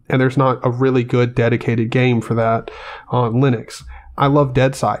 And there's not a really good dedicated game for that on Linux. I love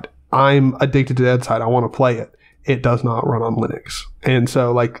Deadside. I'm addicted to Deadside. I want to play it. It does not run on Linux. And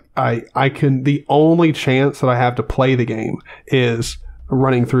so, like, the only chance that I have to play the game is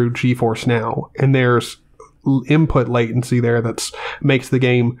running through GeForce Now. And there's input latency there that makes the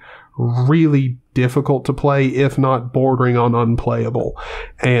game really difficult to play, if not bordering on unplayable.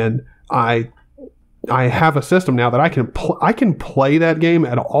 And I have a system now that I can play that game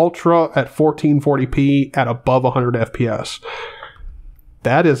at ultra at 1440p at above 100 FPS.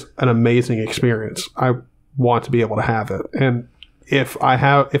 That is an amazing experience. I want to be able to have it. And if I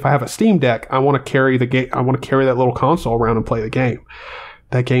have a Steam Deck, I want to carry the game. I want to carry that little console around and play the game.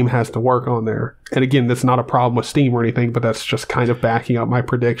 That game has to work on there. And again, that's not a problem with Steam or anything, but that's just kind of backing up my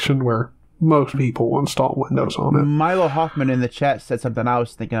prediction where most people will install Windows on it. Milo Hoffman in the chat said something I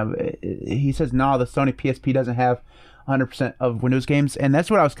was thinking of. He says, no, the Sony PSP doesn't have 100% of Windows games. And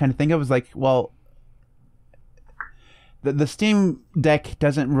that's what I was kind of thinking of. Was like, well, the Steam Deck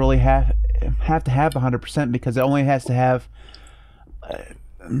doesn't really have to have 100%, because it only has to have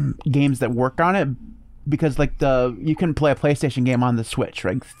games that work on it. Because like you can play a PlayStation game on the Switch,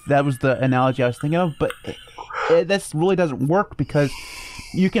 right? That was the analogy I was thinking of. But that really doesn't work, because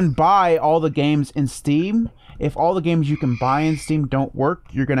you can buy all the games in Steam. If all the games you can buy in Steam don't work,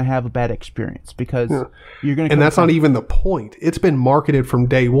 you're going to have a bad experience, because you're going to... And that's not even the point. It's been marketed from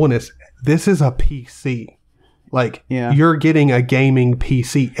day one as, this is a PC. Like, Yeah. you're getting a gaming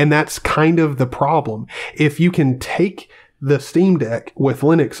PC, and that's kind of the problem. If you can take the Steam Deck with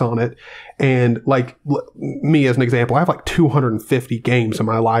Linux on it, and like me as an example, I have like 250 games in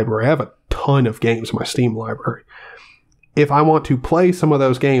my library. I have a ton of games in my Steam library. If I want to play some of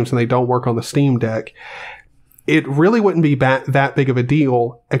those games and they don't work on the Steam Deck, it really wouldn't be that big of a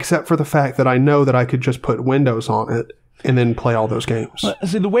deal, except for the fact that I know that I could just put Windows on it and then play all those games.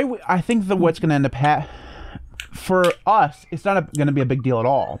 See, the way I think what's going to end up for us, it's not going to be a big deal at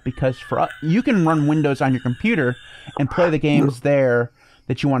all, because for us, you can run Windows on your computer and play the games there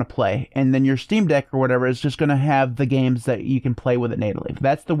that you want to play, and then your Steam Deck or whatever is just going to have the games that you can play with it natively.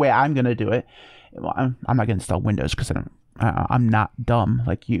 That's the way I'm going to do it. Well, I'm not going to install Windows because I'm not dumb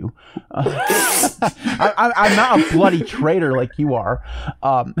like you. I'm not a bloody traitor like you are.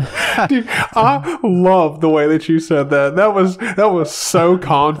 Dude, I love the way that you said that. That was so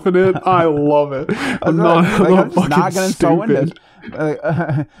confident. I love it. I'm just not going to install Windows.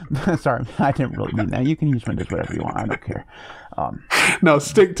 Sorry, I didn't really mean that. You can use Windows whatever you want. I don't care. No,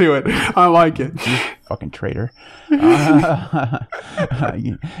 stick to it. I like it. You fucking traitor.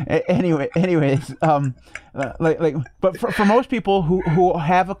 Anyways, but for most people who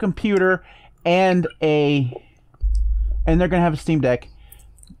have a computer and they're gonna have a Steam Deck,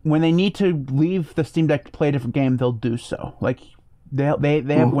 when they need to leave the Steam Deck to play a different game, they'll do so. Like they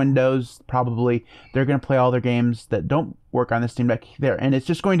have Windows, probably they're gonna play all their games that don't work on the Steam Deck there, and it's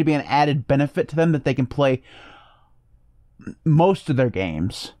just going to be an added benefit to them that they can play most of their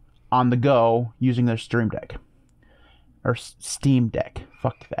games on the go using their Steam Deck or Steam Deck.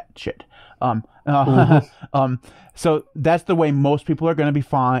 Fuck that shit. So that's the way most people are going to be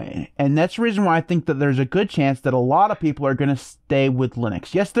fine, and that's the reason why I think that there's a good chance that a lot of people are going to stay with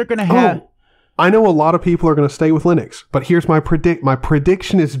Linux. Yes, they're going to have. I know a lot of people are going to stay with Linux, but here's my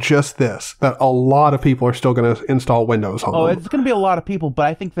prediction is just this: that a lot of people are still going to install Windows on them. It's going to be a lot of people,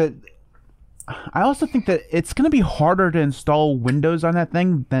 but I also think that it's going to be harder to install Windows on that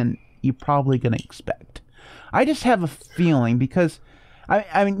thing than you're probably going to expect. I just have a feeling, because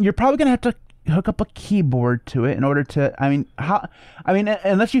I mean you're probably going to have to hook up a keyboard to it in order to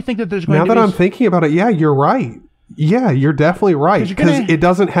unless you think that there's going to be... Now that I'm thinking about it, yeah, you're right. Yeah, you're definitely right, because it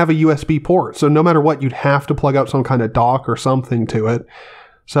doesn't have a USB port. So no matter what, you'd have to plug up some kind of dock or something to it.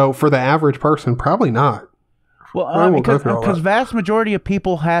 So for the average person, probably not. Well, because vast majority of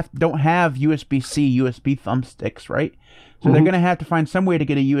people don't have USB-C, USB thumbsticks, right? So they're going to have to find some way to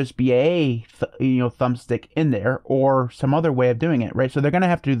get a USB-A, thumbstick in there, or some other way of doing it, right? So they're going to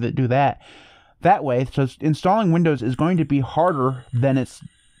have to do that way. So installing Windows is going to be harder than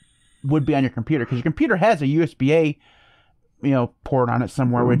would be on your computer, because your computer has a USB-A, port on it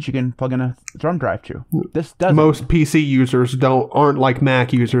somewhere, which you can plug in a thumb drive to. This doesn't. Most PC users aren't like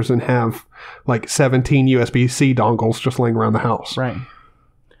Mac users and have like 17 USB-C dongles just laying around the house. Right.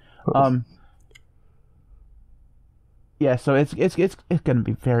 Yeah, so it's going to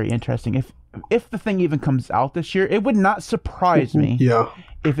be very interesting. If the thing even comes out this year, it would not surprise me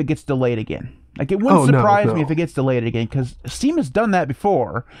if it gets delayed again. Like, it wouldn't surprise me if it gets delayed again, because Steam has done that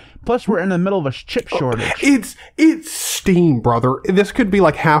before. Plus, we're in the middle of a chip shortage. It's Steam, brother. This could be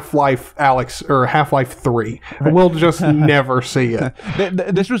like Half-Life Alyx or Half-Life 3. Right. We'll just never see it.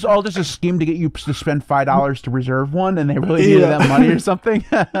 This was all just a scheme to get you to spend $5 to reserve one, and they really needed that money or something.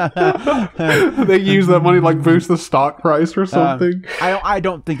 They use that money to like boost the stock price or something. I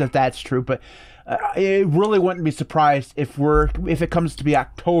don't think that's true, but it really wouldn't be surprised if it comes to be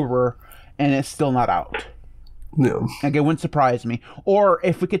October and it's still not out. No. Like, it wouldn't surprise me. Or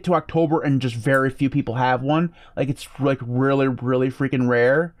if we get to October and just very few people have one, like it's like really, really freaking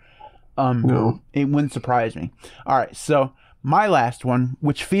rare, it wouldn't surprise me. All right, so my last one,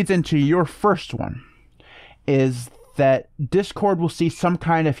 which feeds into your first one, is that Discord will see some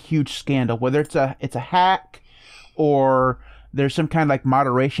kind of huge scandal, whether it's a hack or there's some kind of like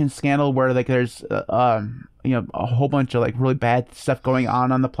moderation scandal where like there's a whole bunch of like really bad stuff going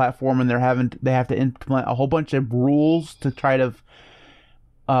on the platform, and they have to implement a whole bunch of rules to try to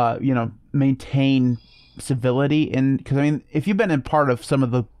maintain civility. And because I mean, if you've been in part of some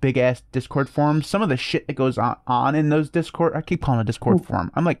of the big ass Discord forums, some of the shit that goes on in those Discord, I keep calling it a Discord forum,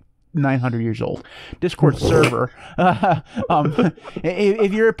 I'm like 900 years old. Discord server.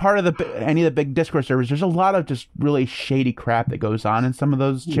 If you're a part of any of the big Discord servers, there's a lot of just really shady crap that goes on in some of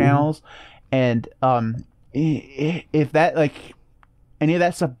those channels, and if that, like, any of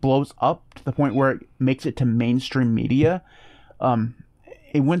that stuff blows up to the point where it makes it to mainstream media,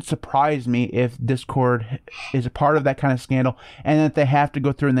 it wouldn't surprise me if Discord is a part of that kind of scandal, and that they have to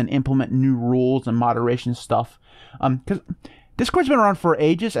go through and then implement new rules and moderation stuff. Because Discord's been around for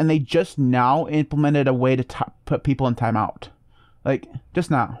ages, and they just now implemented a way to put people in timeout. Like,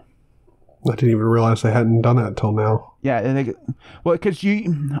 just now. I didn't even realize they hadn't done that until now. Yeah, well, because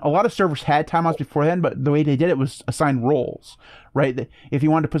a lot of servers had timeouts beforehand, but the way they did it was assign roles, right? If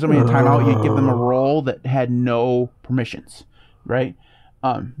you wanted to put somebody in timeout, you'd give them a role that had no permissions, right?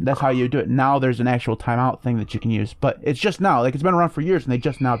 That's how you do it. Now there's an actual timeout thing that you can use, but it's just now. Like, it's been around for years, and they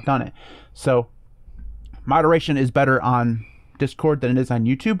just now done it. So moderation is better on Discord than it is on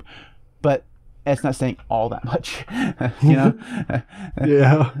YouTube, but it's not saying all that much, you know?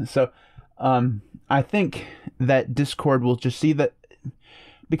 Yeah. So I think that Discord will just see that,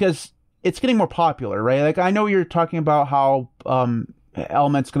 because it's getting more popular, right? Like, I know you're talking about how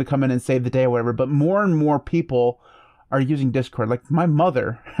Element's going to come in and save the day or whatever, but more and more people are using Discord. Like, my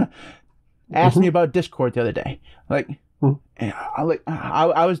mother asked me about Discord the other day. Like,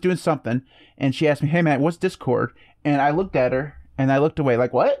 I was doing something, and she asked me, "Hey, man, what's Discord?" And I looked at her, and I looked away,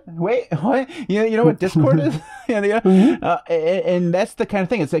 like, "What? Wait, what? You know what Discord is?" And that's the kind of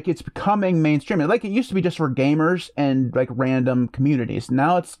thing. It's like, it's becoming mainstream. Like, it used to be just for gamers and like random communities.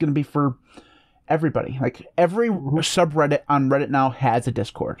 Now it's going to be for everybody. Like, every subreddit on Reddit now has a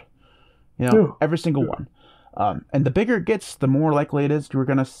Discord. You know, every single one. And the bigger it gets, the more likely it is we're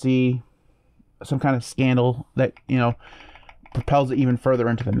going to see some kind of scandal that, you know, propels it even further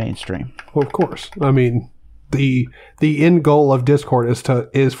into the mainstream. Well, of course. I mean, the end goal of Discord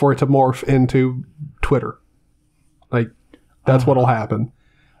is for it to morph into Twitter. Like, that's what'll happen.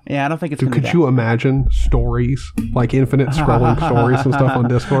 Yeah, I don't think it's going to be Could you imagine stories, like infinite scrolling stories and stuff on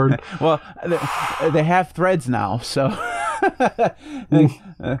Discord? Well, they have threads now, so like,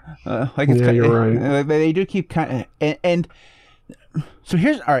 it's you're right. They do keep kind of, and so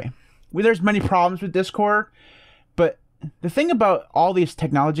here's all right. Well, there's many problems with Discord, but the thing about all these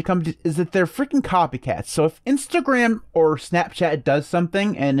technology companies is that they're freaking copycats. So if Instagram or Snapchat does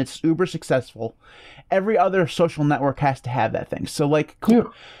something and it's uber successful, every other social network has to have that thing. So like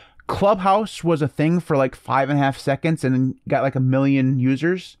Clubhouse was a thing for like 5.5 seconds and got like 1 million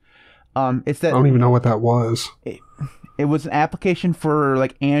users. It's that I don't even know what that was. It was an application for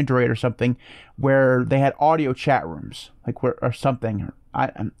like Android or something where they had audio chat rooms, like or something. I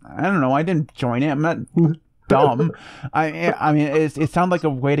don't know. I didn't join it. I'm not dumb. I mean, it sounded like a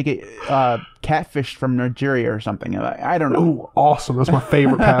way to get catfished from Nigeria or something. I don't know. Oh, awesome! That's my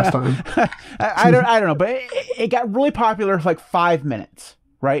favorite pastime. I don't know, but it got really popular for like 5 minutes,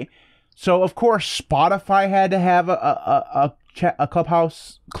 right? So of course Spotify had to have a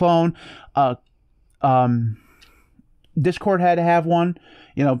Clubhouse clone. Discord had to have one.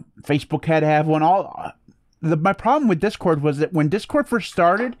 You know, Facebook had to have one. My problem with Discord was that when Discord first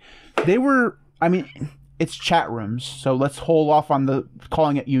started, they were, I mean, it's chat rooms, so let's hold off on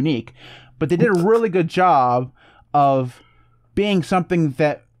calling it unique. But they did a really good job of being something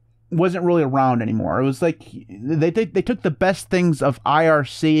that wasn't really around anymore. It was like they took the best things of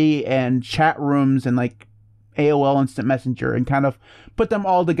IRC and chat rooms and like AOL Instant Messenger and kind of put them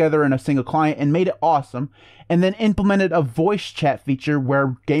all together in a single client and made it awesome, and then implemented a voice chat feature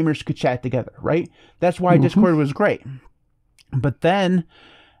where gamers could chat together, right? That's why Discord was great. But then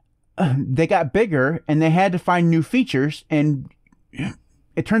they got bigger and they had to find new features, and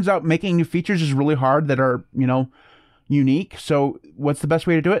it turns out making new features is really hard that are, you know, unique. So what's the best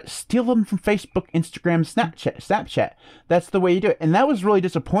way to do it? Steal them from Facebook, Instagram, Snapchat. That's the way you do it. And that was really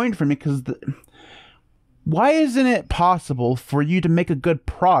disappointing for me, because why isn't it possible for you to make a good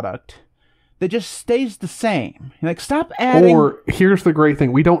product that just stays the same? Like, stop adding. Or here's the great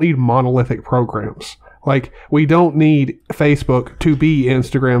thing: we don't need monolithic programs. Like, we don't need Facebook to be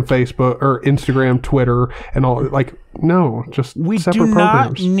Instagram, Facebook, or Instagram, Twitter, and all. Like, no, just we separate do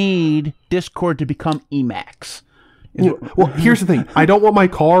programs. Not need Discord to become Emacs. Well, here's the thing: I don't want my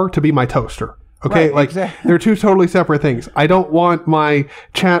car to be my toaster. Okay, right, like exactly. They're two totally separate things. I don't want my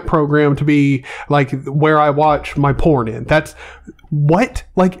chat program to be like where I watch my porn in. That's what?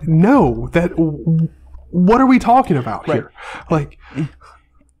 Like, no. What are we talking about here? Like,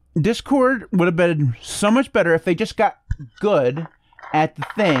 Discord would have been so much better if they just got good at the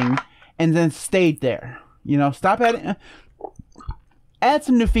thing and then stayed there. You know, stop add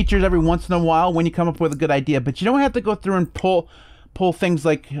some new features every once in a while when you come up with a good idea, but you don't have to go through and pull things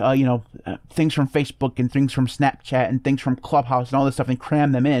like, things from Facebook and things from Snapchat and things from Clubhouse and all this stuff and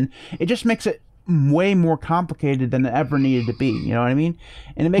cram them in. It just makes it way more complicated than it ever needed to be. You know what I mean?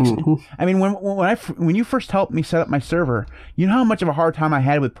 And it makes I mean, when you first helped me set up my server, you know how much of a hard time I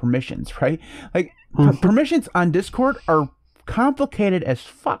had with permissions, right? Like, permissions on Discord are complicated as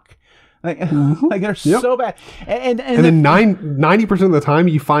fuck. Like, like they're so bad. And then 90% of the time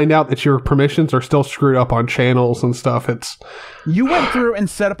you find out that your permissions are still screwed up on channels and stuff. You went through and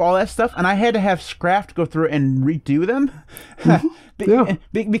set up all that stuff, and I had to have Scraft go through and redo them.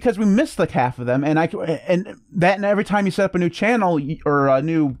 Because we missed like half of them, and every time you set up a new channel or a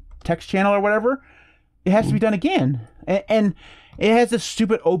new text channel or whatever, it has to be done again. And it has this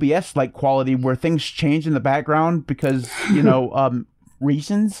stupid OBS like quality where things change in the background because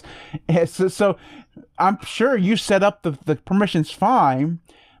reasons. So I'm sure you set up the permissions fine,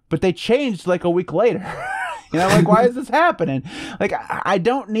 but they changed like a week later. Like, why is this happening? Like, I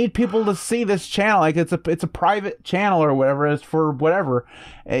don't need people to see this channel. Like, it's a private channel or whatever. It's for whatever.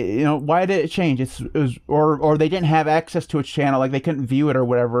 Why did it change? It was or they didn't have access to a channel. Like, they couldn't view it or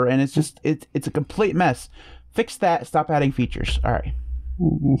whatever. And it's just it's a complete mess. Fix that. Stop adding features. All right.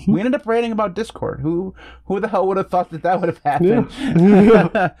 We ended up writing about Discord. Who the hell would have thought that would have happened?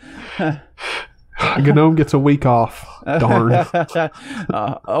 Yeah. GNOME gets a week off. Darn.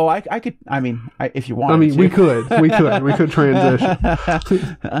 I could. I mean, if you want. We could transition.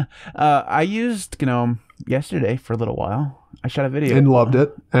 I used GNOME yesterday for a little while. I shot a video and loved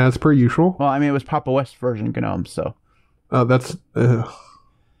it as per usual. Well, I mean, it was Pop! OS version GNOME, so. That's.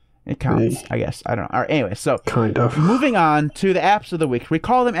 It counts, I guess. I don't know. All right, anyway, so kind of moving on to the apps of the week. We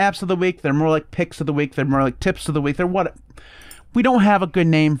call them apps of the week. They're more like picks of the week. They're more like tips of the week. They're what. We don't have a good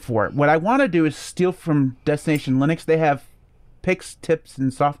name for it. What I want to do is steal from Destination Linux. They have picks, tips,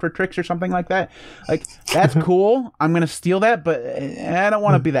 and software tricks or something like that. Like, that's cool. I'm going to steal that, but I don't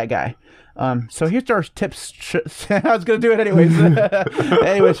want to be that guy. So here's our tips. I was going to do it anyways.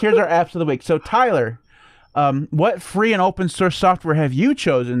 Anyways, here's our apps of the week. So, Tyler, what free and open source software have you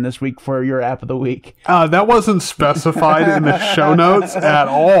chosen this week for your app of the week? That wasn't specified in the show notes at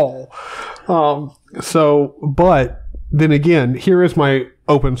all. But then again, here is my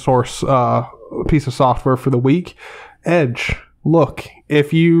open source piece of software for the week. Edge. Look,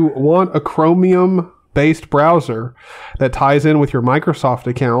 if you want a Chromium-based browser that ties in with your Microsoft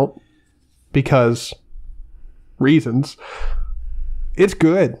account, because reasons, it's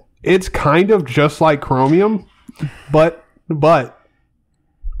good. It's kind of just like Chromium, but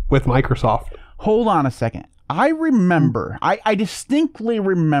with Microsoft. Hold on a second. I remember, I distinctly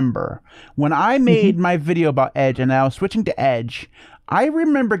remember when I made my video about Edge and I was switching to Edge, I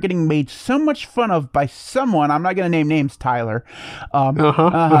remember getting made so much fun of by someone, I'm not going to name names, Tyler,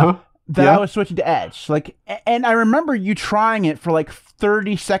 that I was switching to Edge. Like, and I remember you trying it for like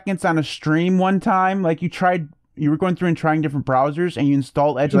 30 seconds on a stream one time. Like, you were going through and trying different browsers and you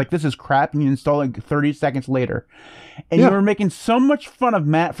installed Edge, like, this is crap, and you install it 30 seconds later. And you were making so much fun of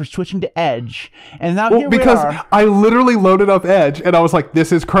Matt for switching to Edge. And now here we are. Because I literally loaded up Edge and I was like,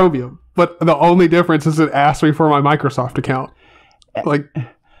 this is Chromium. But the only difference is it asked me for my Microsoft account.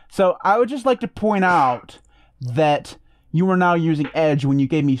 So I would just like to point out that you are now using Edge when you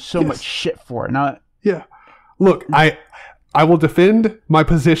gave me so much shit for it. Now, look, I will defend my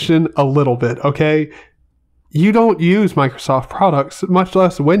position a little bit, okay? You don't use Microsoft products, much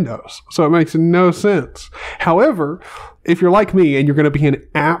less Windows, so it makes no sense. However, if you're like me and you're going to be an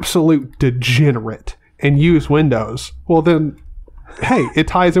absolute degenerate and use Windows, well then, hey, it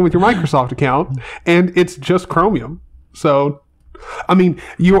ties in with your Microsoft account, and it's just Chromium. So, I mean,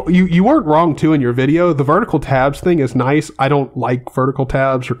 you weren't wrong too in your video. The vertical tabs thing is nice. I don't like vertical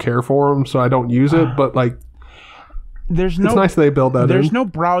tabs or care for them, so I don't use it. But like, it's nice they build that in. There's no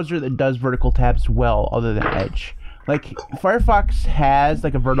browser that does vertical tabs well other than Edge. Like, Firefox has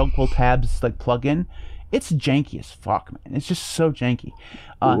like a vertical tabs like plugin. It's janky as fuck, man. It's just so janky.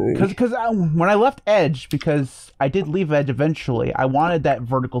 Because when I left Edge, because I did leave Edge eventually, I wanted that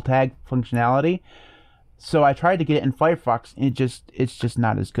vertical tag functionality. So I tried to get it in Firefox, and it's just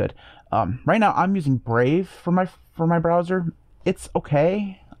not as good. Right now I'm using Brave for my browser. It's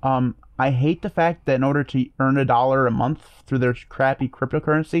okay. I hate the fact that in order to earn $1 a month through their crappy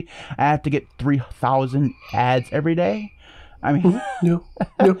cryptocurrency, I have to get 3,000 ads every day. I mean,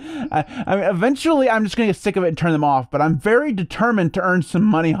 I mean, eventually I'm just going to get sick of it and turn them off, but I'm very determined to earn some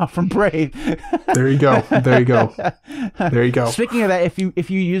money off from Brave. There you go. There you go. There you go. Speaking of that, if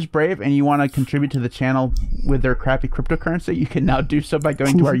you use Brave and you want to contribute to the channel with their crappy cryptocurrency, you can now do so by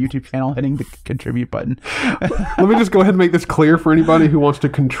going to our YouTube channel, hitting the contribute button. Let me just go ahead and make this clear for anybody who wants to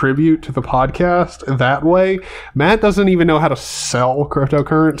contribute to the podcast that way. Matt doesn't even know how to sell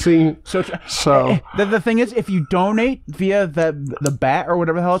cryptocurrency. So the thing is, if you donate via the bat or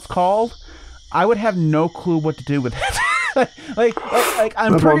whatever the hell it's called, I would have no clue what to do with it. like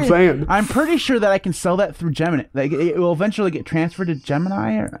That's what I'm saying. I'm pretty sure that I can sell that through Gemini. Like, it will eventually get transferred to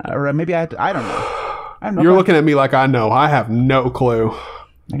Gemini, or maybe I have to. I don't know. You're looking at me like I know. I have no clue.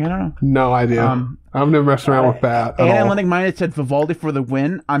 Like, I don't know. No idea. I've never messed around with that. Analytic Minded said Vivaldi for the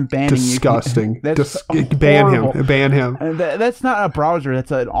win. I'm banning Disgusting. you. That's ban horrible. him. Ban him. That's not a browser.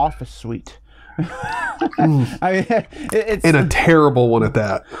 That's an office suite. I mean, it's and a terrible one at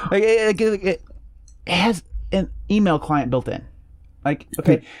that. Like it has an email client built in. Like,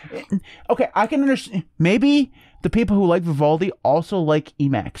 okay, I can understand. Maybe the people who like Vivaldi also like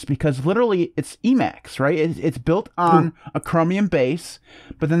Emacs, because literally it's Emacs, right? It's built on a Chromium base,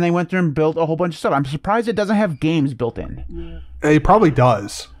 but then they went through and built a whole bunch of stuff. I'm surprised it doesn't have games built in. It probably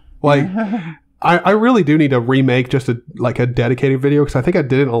does. Like, I really do need to remake just a dedicated video, because I think I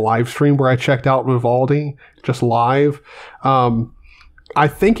did it in a live stream where I checked out Vivaldi just live. I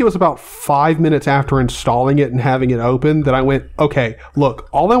think it was about 5 minutes after installing it and having it open that I went, okay, look,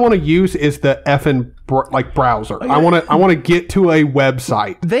 all I want to use is the effing browser. I want to get to a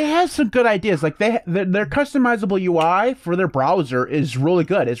website. They have some good ideas. Like their customizable UI for their browser is really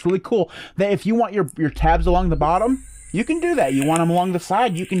good. It's really cool. That if you want your tabs along the bottom, you can do that. You want them along the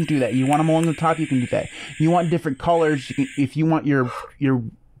side, you can do that. You want them along the top, you can do that. You want different colors. If you want your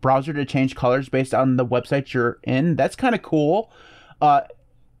browser to change colors based on the website you're in, that's kind of cool. I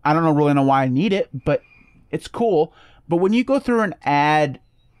don't really know why I need it, but it's cool. But when you go through and add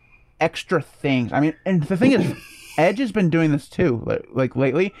extra things, I mean, and the thing is, Edge has been doing this too, like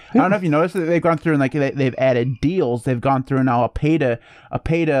lately. I don't know if you noticed that they've gone through and they've added deals. They've gone through now a pay to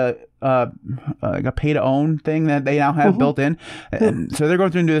own thing that they now have built in, and so they're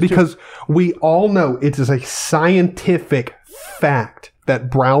going through and do this because we all know it is a scientific fact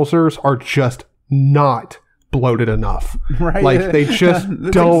that browsers are just not bloated enough. Right. Like they just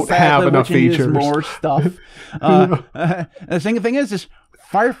don't have enough features. More stuff. The thing is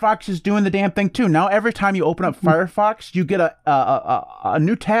Firefox is doing the damn thing too. Now every time you open up Firefox, you get a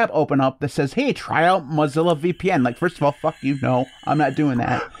new tab open up that says, "Hey, try out Mozilla VPN." Like, first of all, fuck you, no, I'm not doing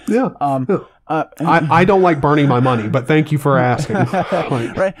that. Yeah. I don't like burning my money, but thank you for asking.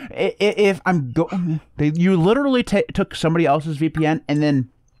 Right. If you literally took somebody else's VPN and then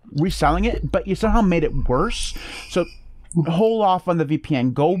reselling it, but you somehow made it worse. So hold off on the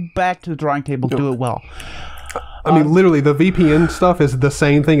VPN. Go back to the drawing table. Do it well. I mean, literally, the VPN stuff is the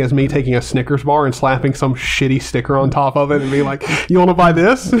same thing as me taking a Snickers bar and slapping some shitty sticker on top of it and being like, "You want to buy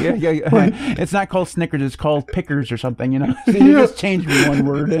this?" Yeah. It's not called Snickers. It's called Pickers or something. So you just changed me one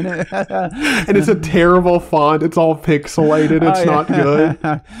word in it. And it's a terrible font. It's all pixelated. It's not good.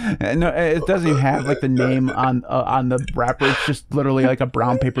 No, it doesn't even have the name on the wrapper. It's just literally like a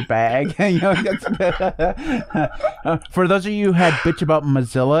brown paper bag. For those of you who had bitch about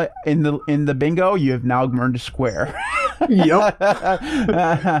Mozilla in the bingo, you have now learned to square. Yep.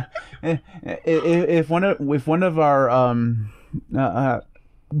 If one of our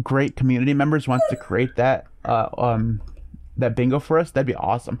great community members wants to create that bingo for us, that'd be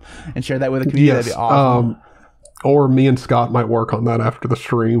awesome, and share that with the community. Yes. That'd be awesome. Or me and Scott might work on that after the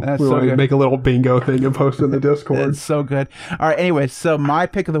stream. That's we so might good. Make a little bingo thing and post it in the Discord. It's so good. All right. Anyway, so my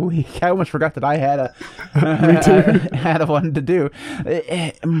pick of the week. I almost forgot that I had had one to do.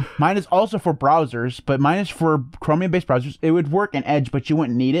 Mine is also for browsers, but mine is for Chromium-based browsers. It would work in Edge, but you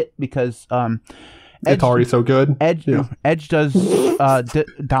wouldn't need it because Edge, it's already so good. Edge does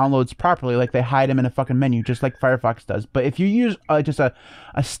downloads properly. Like, they hide them in a fucking menu, just like Firefox does. But if you use just a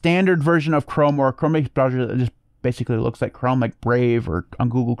standard version of Chrome or a Chrome-based browser that just basically looks like Chrome, like Brave or on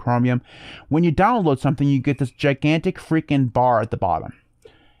Google Chromium, when you download something, you get this gigantic freaking bar at the bottom.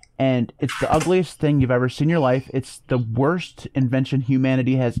 And it's the ugliest thing you've ever seen in your life. It's the worst invention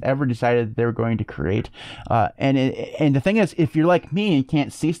humanity has ever decided they were going to create. And the thing is, if you're like me and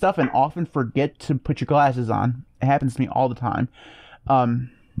can't see stuff and often forget to put your glasses on, it happens to me all the time. And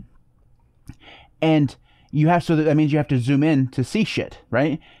that means you have to zoom in to see shit,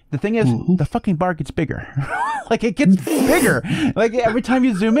 right? The thing is, the fucking bar gets bigger. Like, it gets bigger. Like, every time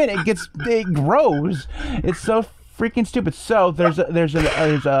you zoom in, it grows. It's so freaking stupid. So there's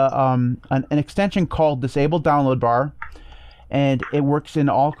an extension called Disable Download Bar, and it works in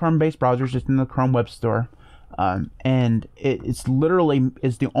all Chrome-based browsers. It's in the Chrome Web Store, and it's literally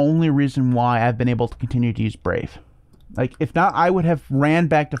is the only reason why I've been able to continue to use Brave. Like, if not, I would have ran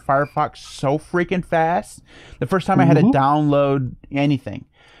back to Firefox so freaking fast. The first time I had to download anything.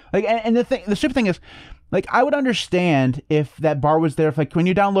 Like, and the stupid thing is, like, I would understand if that bar was there, if, like, when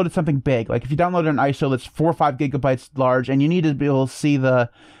you downloaded something big, like if you downloaded an ISO that's 4 or 5 gigabytes large and you need to be able to see the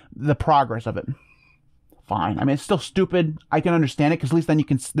progress of it. fine. I mean, it's still stupid. I can understand it because at least then you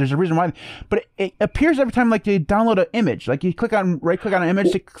can. There's a reason why. But it appears every time like you download an image, like you click on an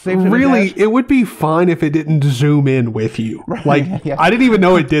image to save. Really, it would be fine if it didn't zoom in with you. Right. Like Yeah. I didn't even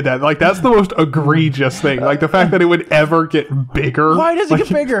know it did that. Like that's the most egregious thing. Like the fact that it would ever get bigger. Why does it get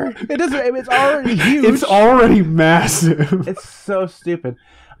bigger? It doesn't. It's already huge. It's already massive. It's so stupid.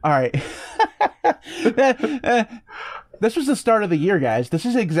 All right. This was the start of the year, guys. This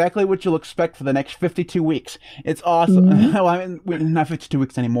is exactly what you'll expect for the next 52 weeks. It's awesome. Well, I mean, not 52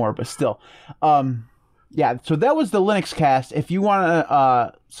 weeks anymore, but still. Yeah, so that was the Linux Cast. If you want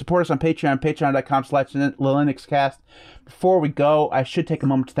to support us on Patreon, patreon.com/LinuxCast. Before we go, I should take a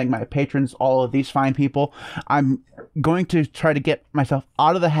moment to thank my patrons, all of these fine people. I'm going to try to get myself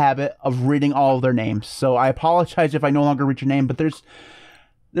out of the habit of reading all of their names. So I apologize if I no longer read your name, but there's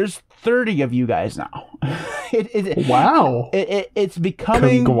 30 of you guys now. Wow. It's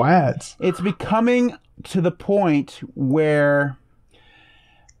becoming... Congrats. It's becoming to the point where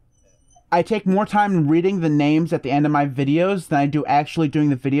I take more time reading the names at the end of my videos than I do actually doing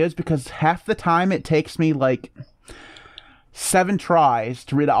the videos, because half the time it takes me like 7 tries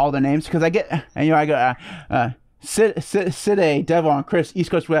to read out all the names, because I go Syd A, Devon, Chris,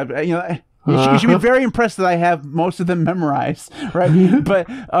 EastCoastWeb, you should be very impressed that I have most of them memorized, right? But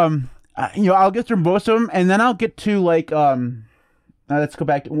I'll get through most of them, and then I'll get to like let's go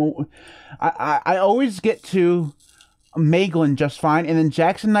back to I always get to Maeglin just fine, and then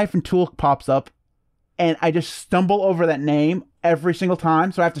Jackson Knife and Tool pops up, and I just stumble over that name every single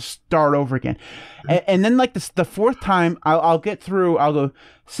time, so I have to start over again. And then like the fourth time, I'll get through. I'll go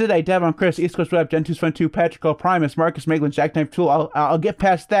Syd A, Devon, Chris, EastCoastWeb, Gentoo, Fun2, Patron, Primus, Marcus, Maeglin, Jackknife, Tool. I'll get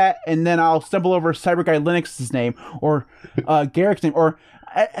past that, and then I'll stumble over CyberGuyLinux's name or Garrick's name, or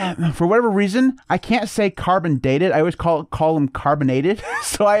for whatever reason I can't say carbondated. I always call him carbonated,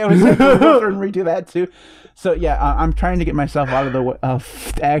 so I always have to go through and redo that too. So yeah, I'm trying to get myself out of the way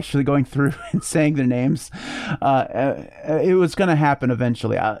of actually going through and saying their names. It was going to happen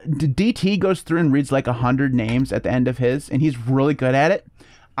eventually. DT goes through and reads like 100 names at the end of his, and he's really good at it.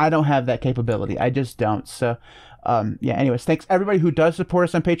 I don't have that capability. I just don't. So yeah, anyways, thanks everybody who does support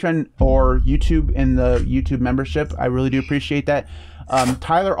us on Patreon or YouTube in the YouTube membership. I really do appreciate that.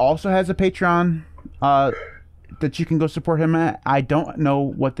 Tyler also has a Patreon that you can go support him at. I don't know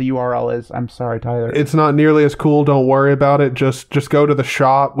what the URL is. I'm sorry, Tyler. It's not nearly as cool. Don't worry about it. Just go to the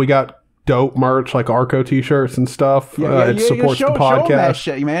shop. We got dope merch like Arco t-shirts and stuff. It supports the podcast. Show that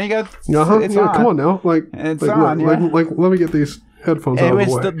shit, man. You got it's on. Come on now. It's on. Let me get these headphones Anyways,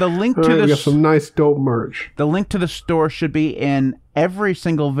 out of the way. The link to we got some nice dope merch. The link to the store should be in every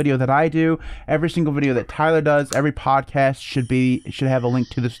single video that I do, every single video that Tyler does, every podcast should have a link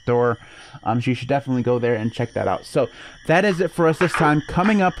to the store. So you should definitely go there and check that out. So that is it for us this time.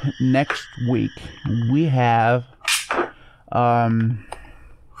 Coming up next week, we have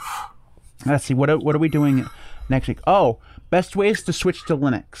let's see, what are we doing next week? Oh, best ways to switch to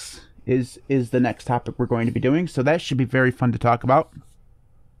Linux is the next topic we're going to be doing. So that should be very fun to talk about.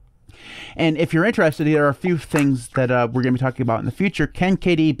 And if you're interested, there are a few things that we're going to be talking about in the future. Can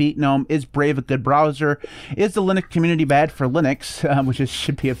KDE beat GNOME? Is Brave a good browser? Is the Linux community bad for Linux? Which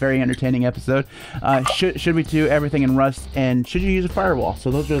should be a very entertaining episode. Should we do everything in Rust? And should you use a firewall?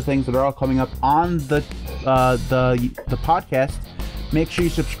 So those are the things that are all coming up on the podcast. Make sure you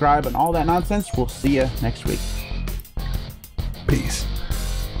subscribe and all that nonsense. We'll see you next week. Peace.